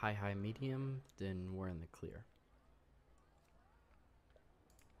or high, medium, then we're in the clear.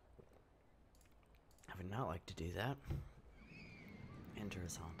 I would not like to do that.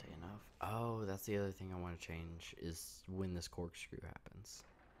 Interessante enough. Oh, that's the other thing I want to change is when this corkscrew happens.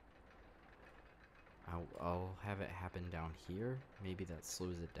 I'll have it happen down here. Maybe that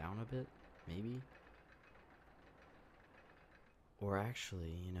slows it down a bit. Maybe. Or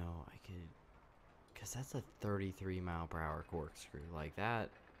actually, you know, I could... Because that's a 33-mile-per-hour corkscrew. Like that...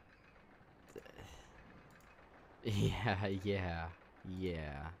 Yeah.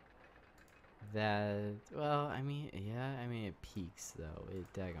 That... Well, I mean, yeah, I mean, it peaks, though. It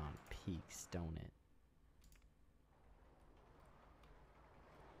daggone peaks, don't it?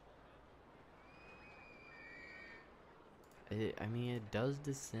 I mean, it does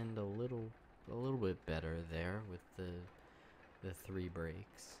descend a little bit better there with the 3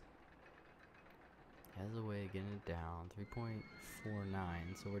 brakes. Has a way of getting it down,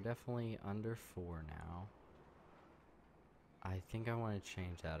 3.49, so we're definitely under 4 now. I think I want to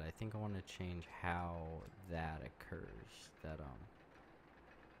change that. I think I want to change how that occurs.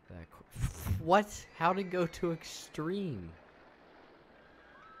 What? How to go to extreme?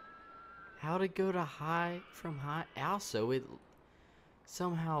 How to go to high from high? Also, it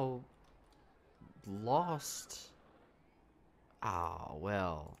somehow lost. Oh,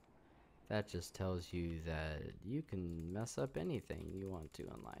 well. That just tells you that you can mess up anything you want to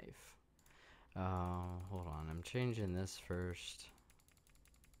in life. Hold on. I'm changing this first.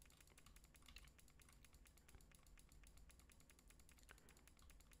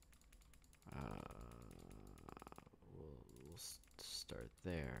 We'll start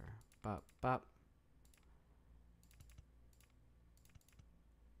there. Bop, bop.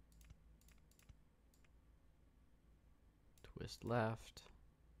 Twist left.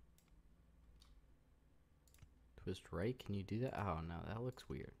 Twist right. Can you do that? Oh, no. That looks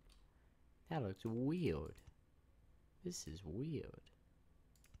weird. That looks weird. This is weird.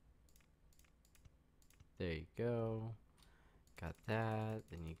 There you go. Got that.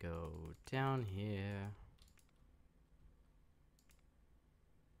 Then you go down here.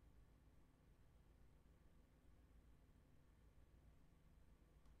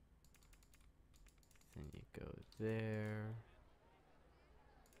 Then you go there.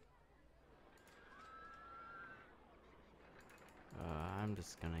 I'm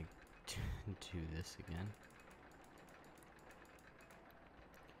just gonna do this again.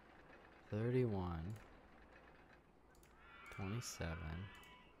 31, 27.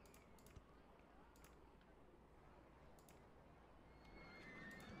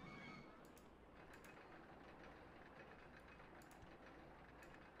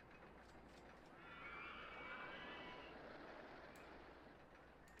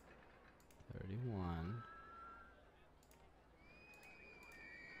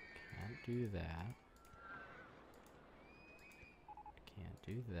 Can't do that. Can't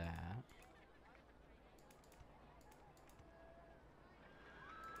do that.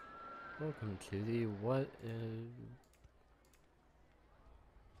 Welcome to the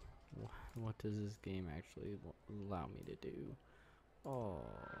what does this game actually allow me to do? Oh,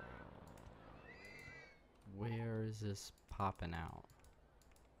 where is this popping out?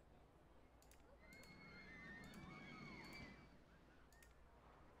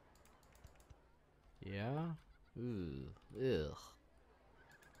 Yeah? Ooh, ugh.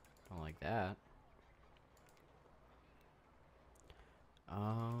 Don't like that.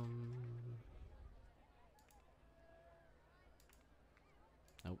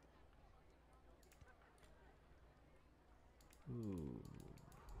 Nope. Ooh,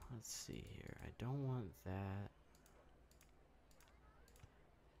 let's see here. I don't want that.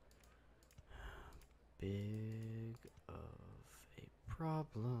 Big of a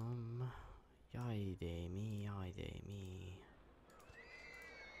problem. Yay de me, yay de me.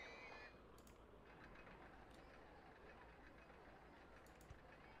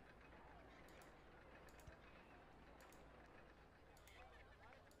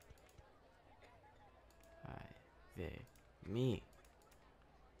 Me.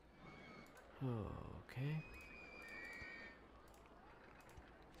 Okay.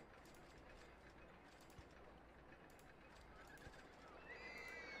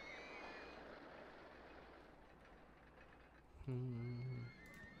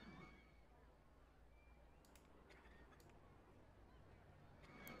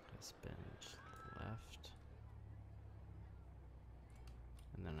 Spin left.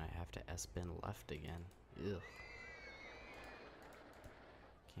 And then I have to S-spin left again. Ugh.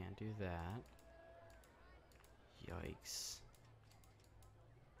 Can't do that. Yikes.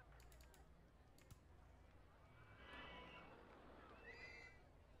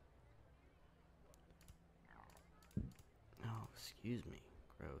 Oh, excuse me.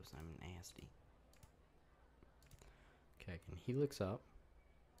 Gross, I'm nasty. Okay, I can helix up.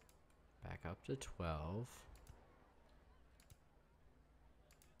 Back up to 12.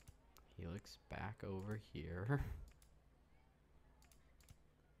 Helix back over here.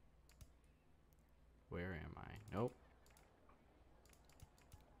 Where am I? Nope.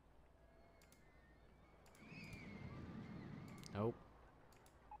 Nope.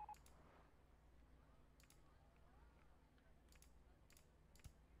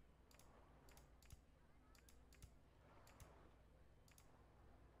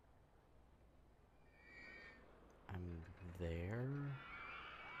 I'm there.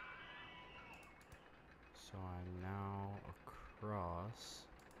 So I'm now across.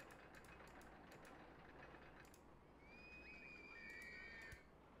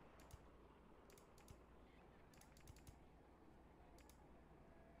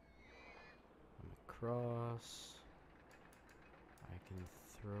 I'm across. I can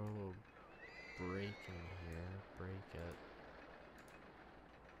throw a break in here. Break it.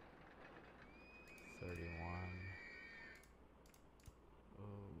 31. Oh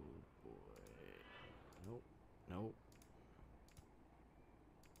boy. Nope. Nope.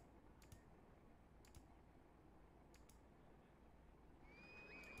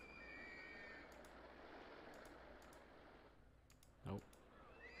 Nope.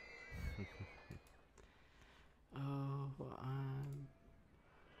 Oh, I'm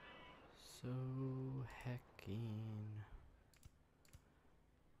so hecking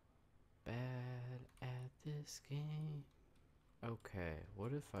bad at this game. Okay,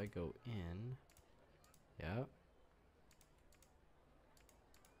 what if I go in? Yep.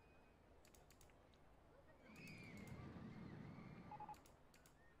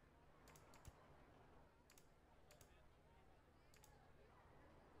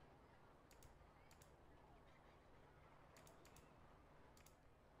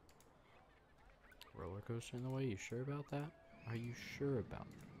 Roller coaster in the way? You sure about that? Are you sure about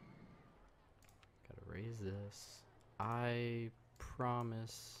that? Gotta raise this. I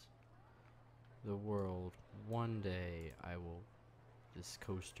promise the world one day this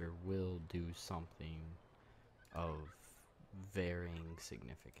coaster will do something of varying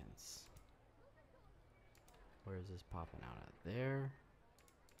significance. Where is this popping out at? There.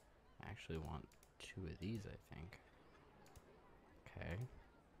 I actually want 2 of these, I think. Okay.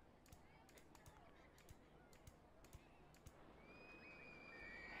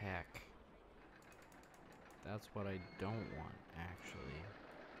 Heck. That's what I don't want, actually.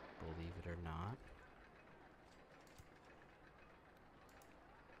 Believe it or not.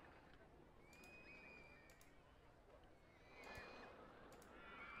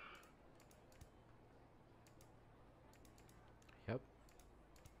 Yep.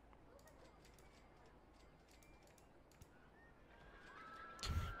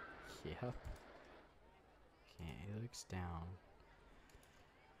 Yep. Can't helix down.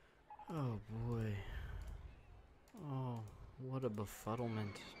 Oh boy. Oh, what a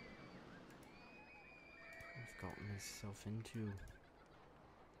befuddlement I've gotten myself into.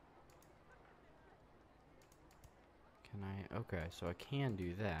 Can I? Okay, so I can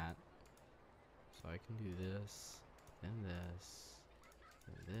do that. So I can do this, then this,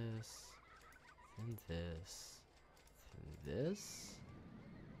 then this, then this, then this,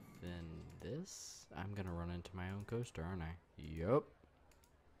 then this. I'm gonna run into my own coaster, aren't I? Yup.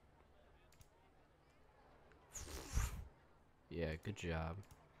 Yeah, good job.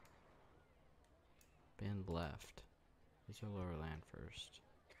 Bend left. Is our lower land first?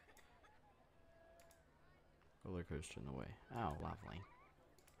 Roller coaster in the way. Oh, lovely.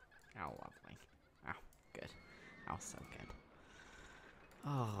 Oh, lovely. Oh, good. Oh, so good.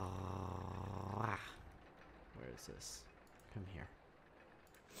 Oh, ah. Where is this? Come here.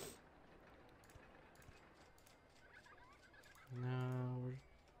 No,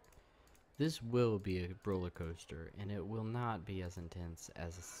 this will be a roller coaster, and it will not be as intense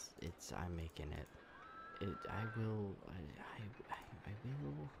as I'm making it. I will.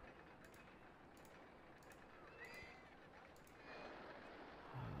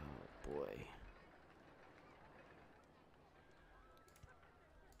 Oh boy.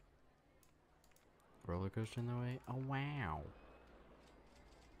 Roller coaster in the way? Oh wow.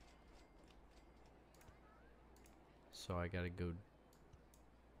 So I gotta go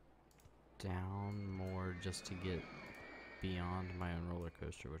down more just to get beyond my own roller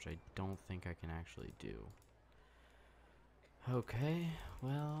coaster, which I don't think I can actually do. Okay,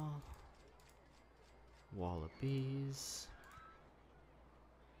 well, wallabies.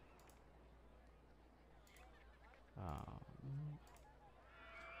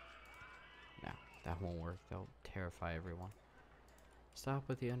 No, that won't work. That'll terrify everyone. Stop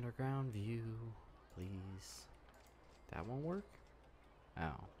with the underground view, please. That won't work?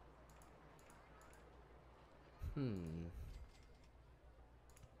 Oh. Is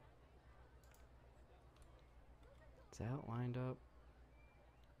that lined up?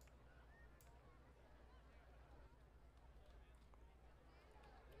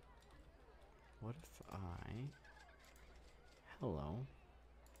 What if Hello.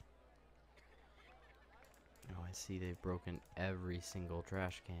 Oh, I see they've broken every single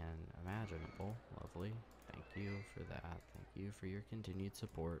trash can imaginable. Lovely. Thank you for that. Thank you for your continued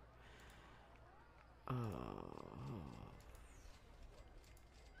support.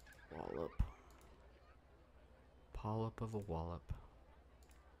 Wallop. Polyp of a wallop.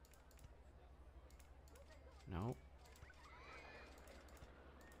 Nope.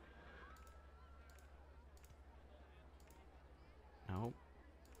 Nope.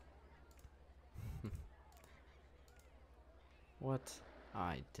 What?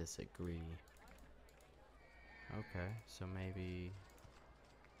 I disagree. Okay, so maybe...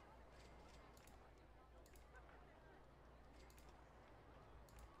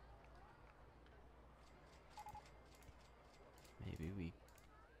 Maybe we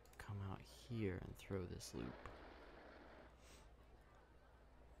come out here and throw this loop.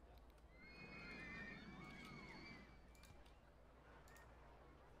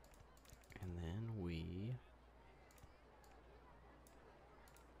 And then we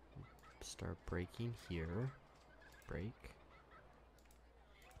start breaking here. Break.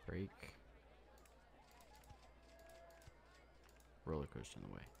 Break. Roller coaster in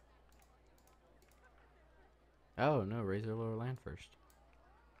the way. Oh, no, raise our lower land first.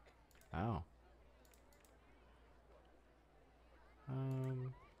 Oh.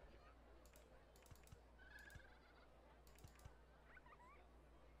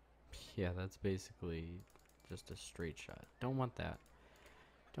 Yeah, that's basically just a straight shot. Don't want that.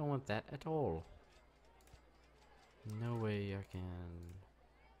 Don't want that at all. No way I can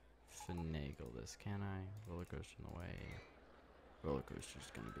finagle this, can I? Roller coaster in the way. Roller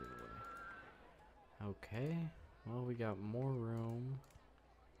coaster's gonna be the way. Okay. Well, we got more room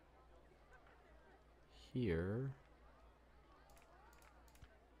here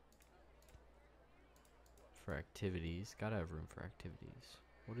for activities. Gotta have room for activities.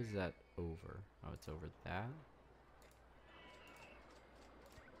 What is that over? Oh, it's over that.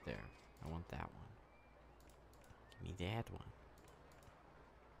 There. I want that one. Give me that one.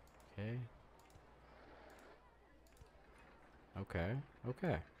 Okay. Okay.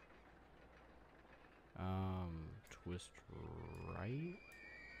 Okay. Twist right.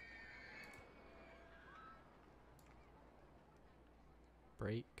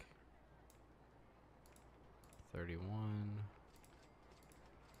 Break. 31.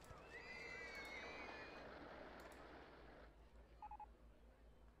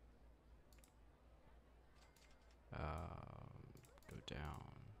 Go down.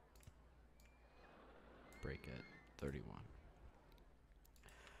 Break it. 31.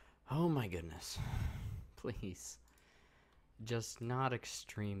 Oh my goodness. Please. Just not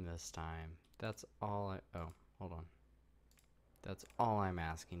extreme this time. That's all oh, hold on. That's all I'm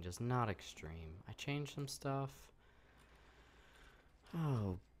asking. Just not extreme. I changed some stuff.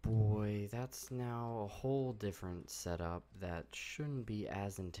 Oh boy, that's now a whole different setup that shouldn't be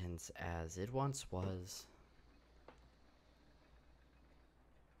as intense as it once was.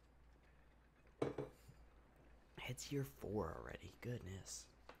 It's year 4 already. Goodness.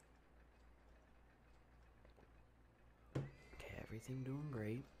 Okay, everything doing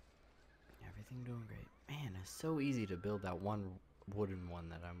great. Everything doing great. Man, it's so easy to build that one wooden one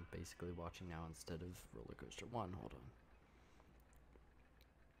that I'm basically watching now instead of Roller Coaster 1. Hold on.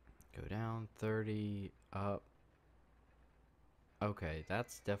 Go down, 30, up. Okay,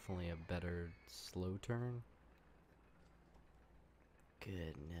 that's definitely a better slow turn.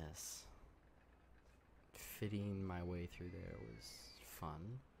 Goodness. Fitting my way through there was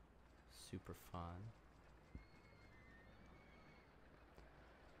fun. Super fun.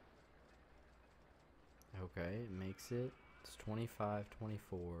 Okay, it makes it. It's 25,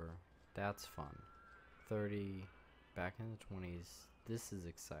 24. That's fun. 30, back in the 20s. This is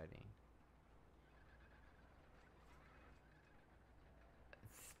exciting.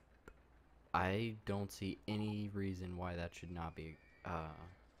 I don't see any reason why that should not be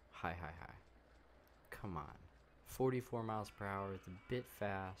high. Come on. 44 miles per hour. It's a bit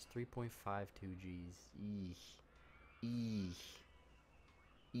fast. 3.52 Gs. Eesh.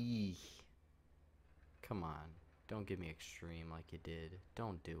 Eesh. Come on. Don't get me extreme like you did.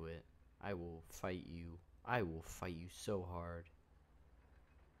 Don't do it. I will fight you. I will fight you so hard.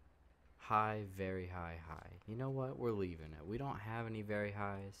 High, very high, high. You know what? We're leaving it. We don't have any very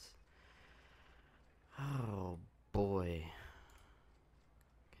highs. Oh, boy.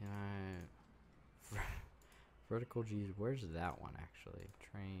 Can I... Vertical G's. Where's that one actually?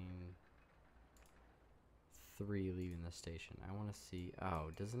 Train 3 leaving the station. I want to see.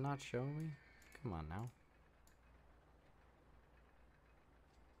 Oh, does it not show me? Come on now.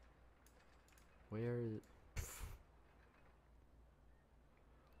 Where is...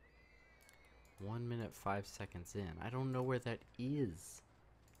 1 minute 5 seconds in. I don't know where that is.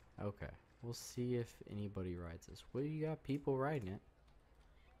 Okay. We'll see if anybody rides this. Well, you got people riding it.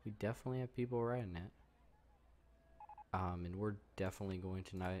 We definitely have people riding it. And we're definitely going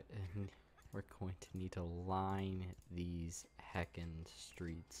to not... we're going to need to line these heckin'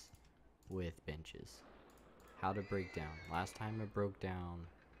 streets with benches. How to break down. Last time it broke down,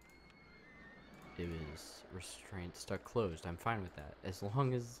 it was restrained, stuck closed. I'm fine with that. As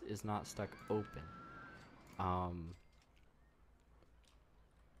long as it's not stuck open. I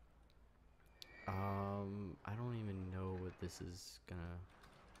don't even know what this is gonna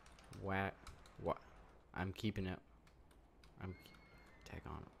whack. What? I'm keeping it. I'm tag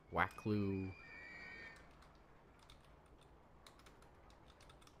on Wacklu.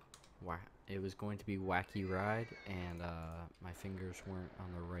 It was going to be Wacky Ride, and my fingers weren't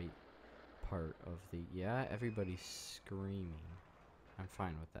on the right part of the. Yeah, everybody's screaming. I'm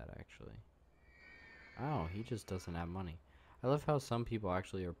fine with that actually. Oh, he just doesn't have money. I love how some people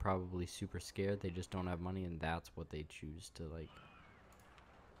actually are probably super scared. They just don't have money, and that's what they choose to like.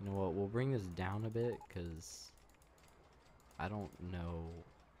 You know what? We'll bring this down a bit because I don't know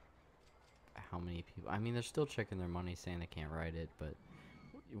how many people. I mean, they're still checking their money, saying they can't ride it, but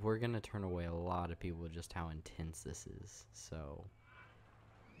we're gonna turn away a lot of people with just how intense this is. So,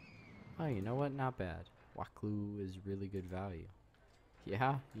 oh, you know what? Not bad. Waklu is really good value.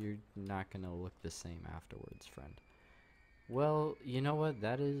 Yeah, you're not gonna look the same afterwards, friend. Well, you know what?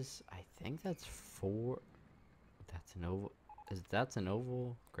 That is, I think that's 4. That's an oval. That's an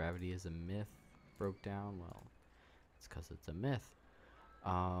oval? Gravity is a myth. Broke down. Well, it's because it's a myth.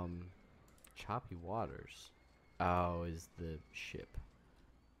 Choppy waters. Oh, is the ship.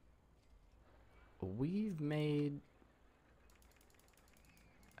 We've made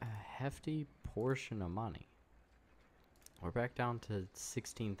a hefty portion of money. We're back down to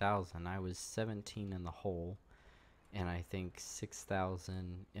 16,000. I was 17 in the hole, and I think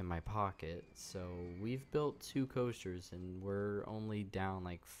 6,000 in my pocket. So we've built 2 coasters, and we're only down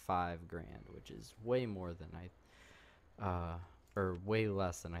like 5 grand, which is way more than or way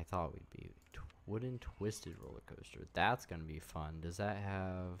less than I thought we'd be. Wooden twisted roller coaster. That's gonna be fun. Does that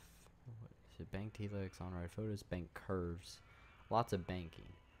have? What is it? Banked helix, on-ride photos, bank curves, lots of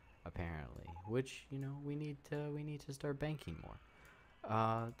banking, apparently. Which we need to start banking more.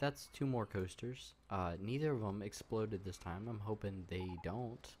 That's 2 more coasters. Neither of them exploded this time. I'm hoping they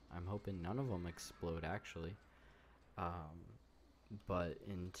don't. I'm hoping none of them explode actually. But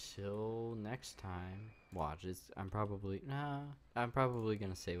until next time, watch. I'm probably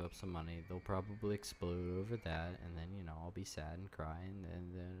gonna save up some money. They'll probably explode over that, and then I'll be sad and cry, and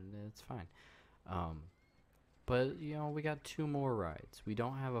then it's fine. But we got 2 more rides. We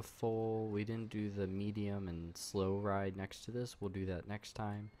don't have a full. We didn't do the medium and slow ride next to this. We'll do that next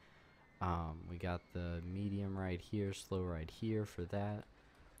time. We got the medium ride here, slow ride here for that.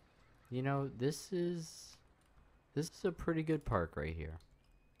 This is a pretty good park right here.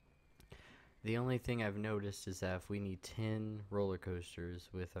 The only thing I've noticed is that if we need 10 roller coasters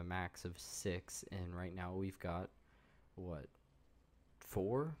with a max of 6, and right now we've got, what,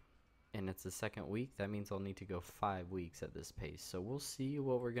 4? And it's the second week, that means I'll need to go 5 weeks at this pace. So we'll see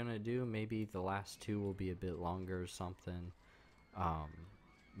what we're gonna do. Maybe the last 2 will be a bit longer or something.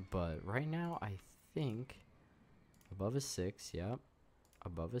 But right now I think above a 6, yep.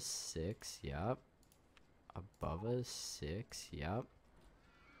 Above a 6, yep. Above a 6, yep.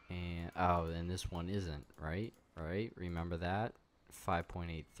 And oh, and this one isn't, right? Remember that?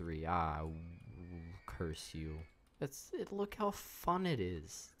 5.83. Curse you. Look how fun it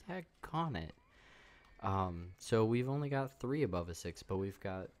is. Heck on it. So we've only got 3 above a 6, but we've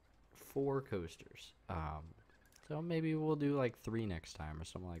got 4 coasters. So maybe we'll do like 3 next time or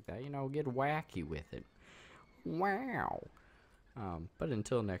something like that. Get wacky with it. Wow. But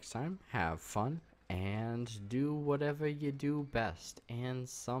until next time, have fun. And do whatever you do best, and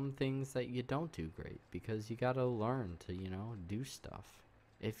some things that you don't do great, because you gotta learn to, do stuff.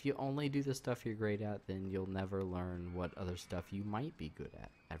 If you only do the stuff you're great at, then you'll never learn what other stuff you might be good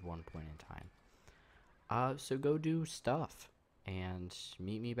at one point in time. So go do stuff, and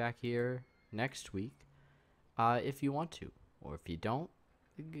meet me back here next week, if you want to, or if you don't,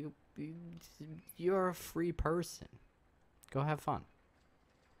 you're a free person. Go have fun.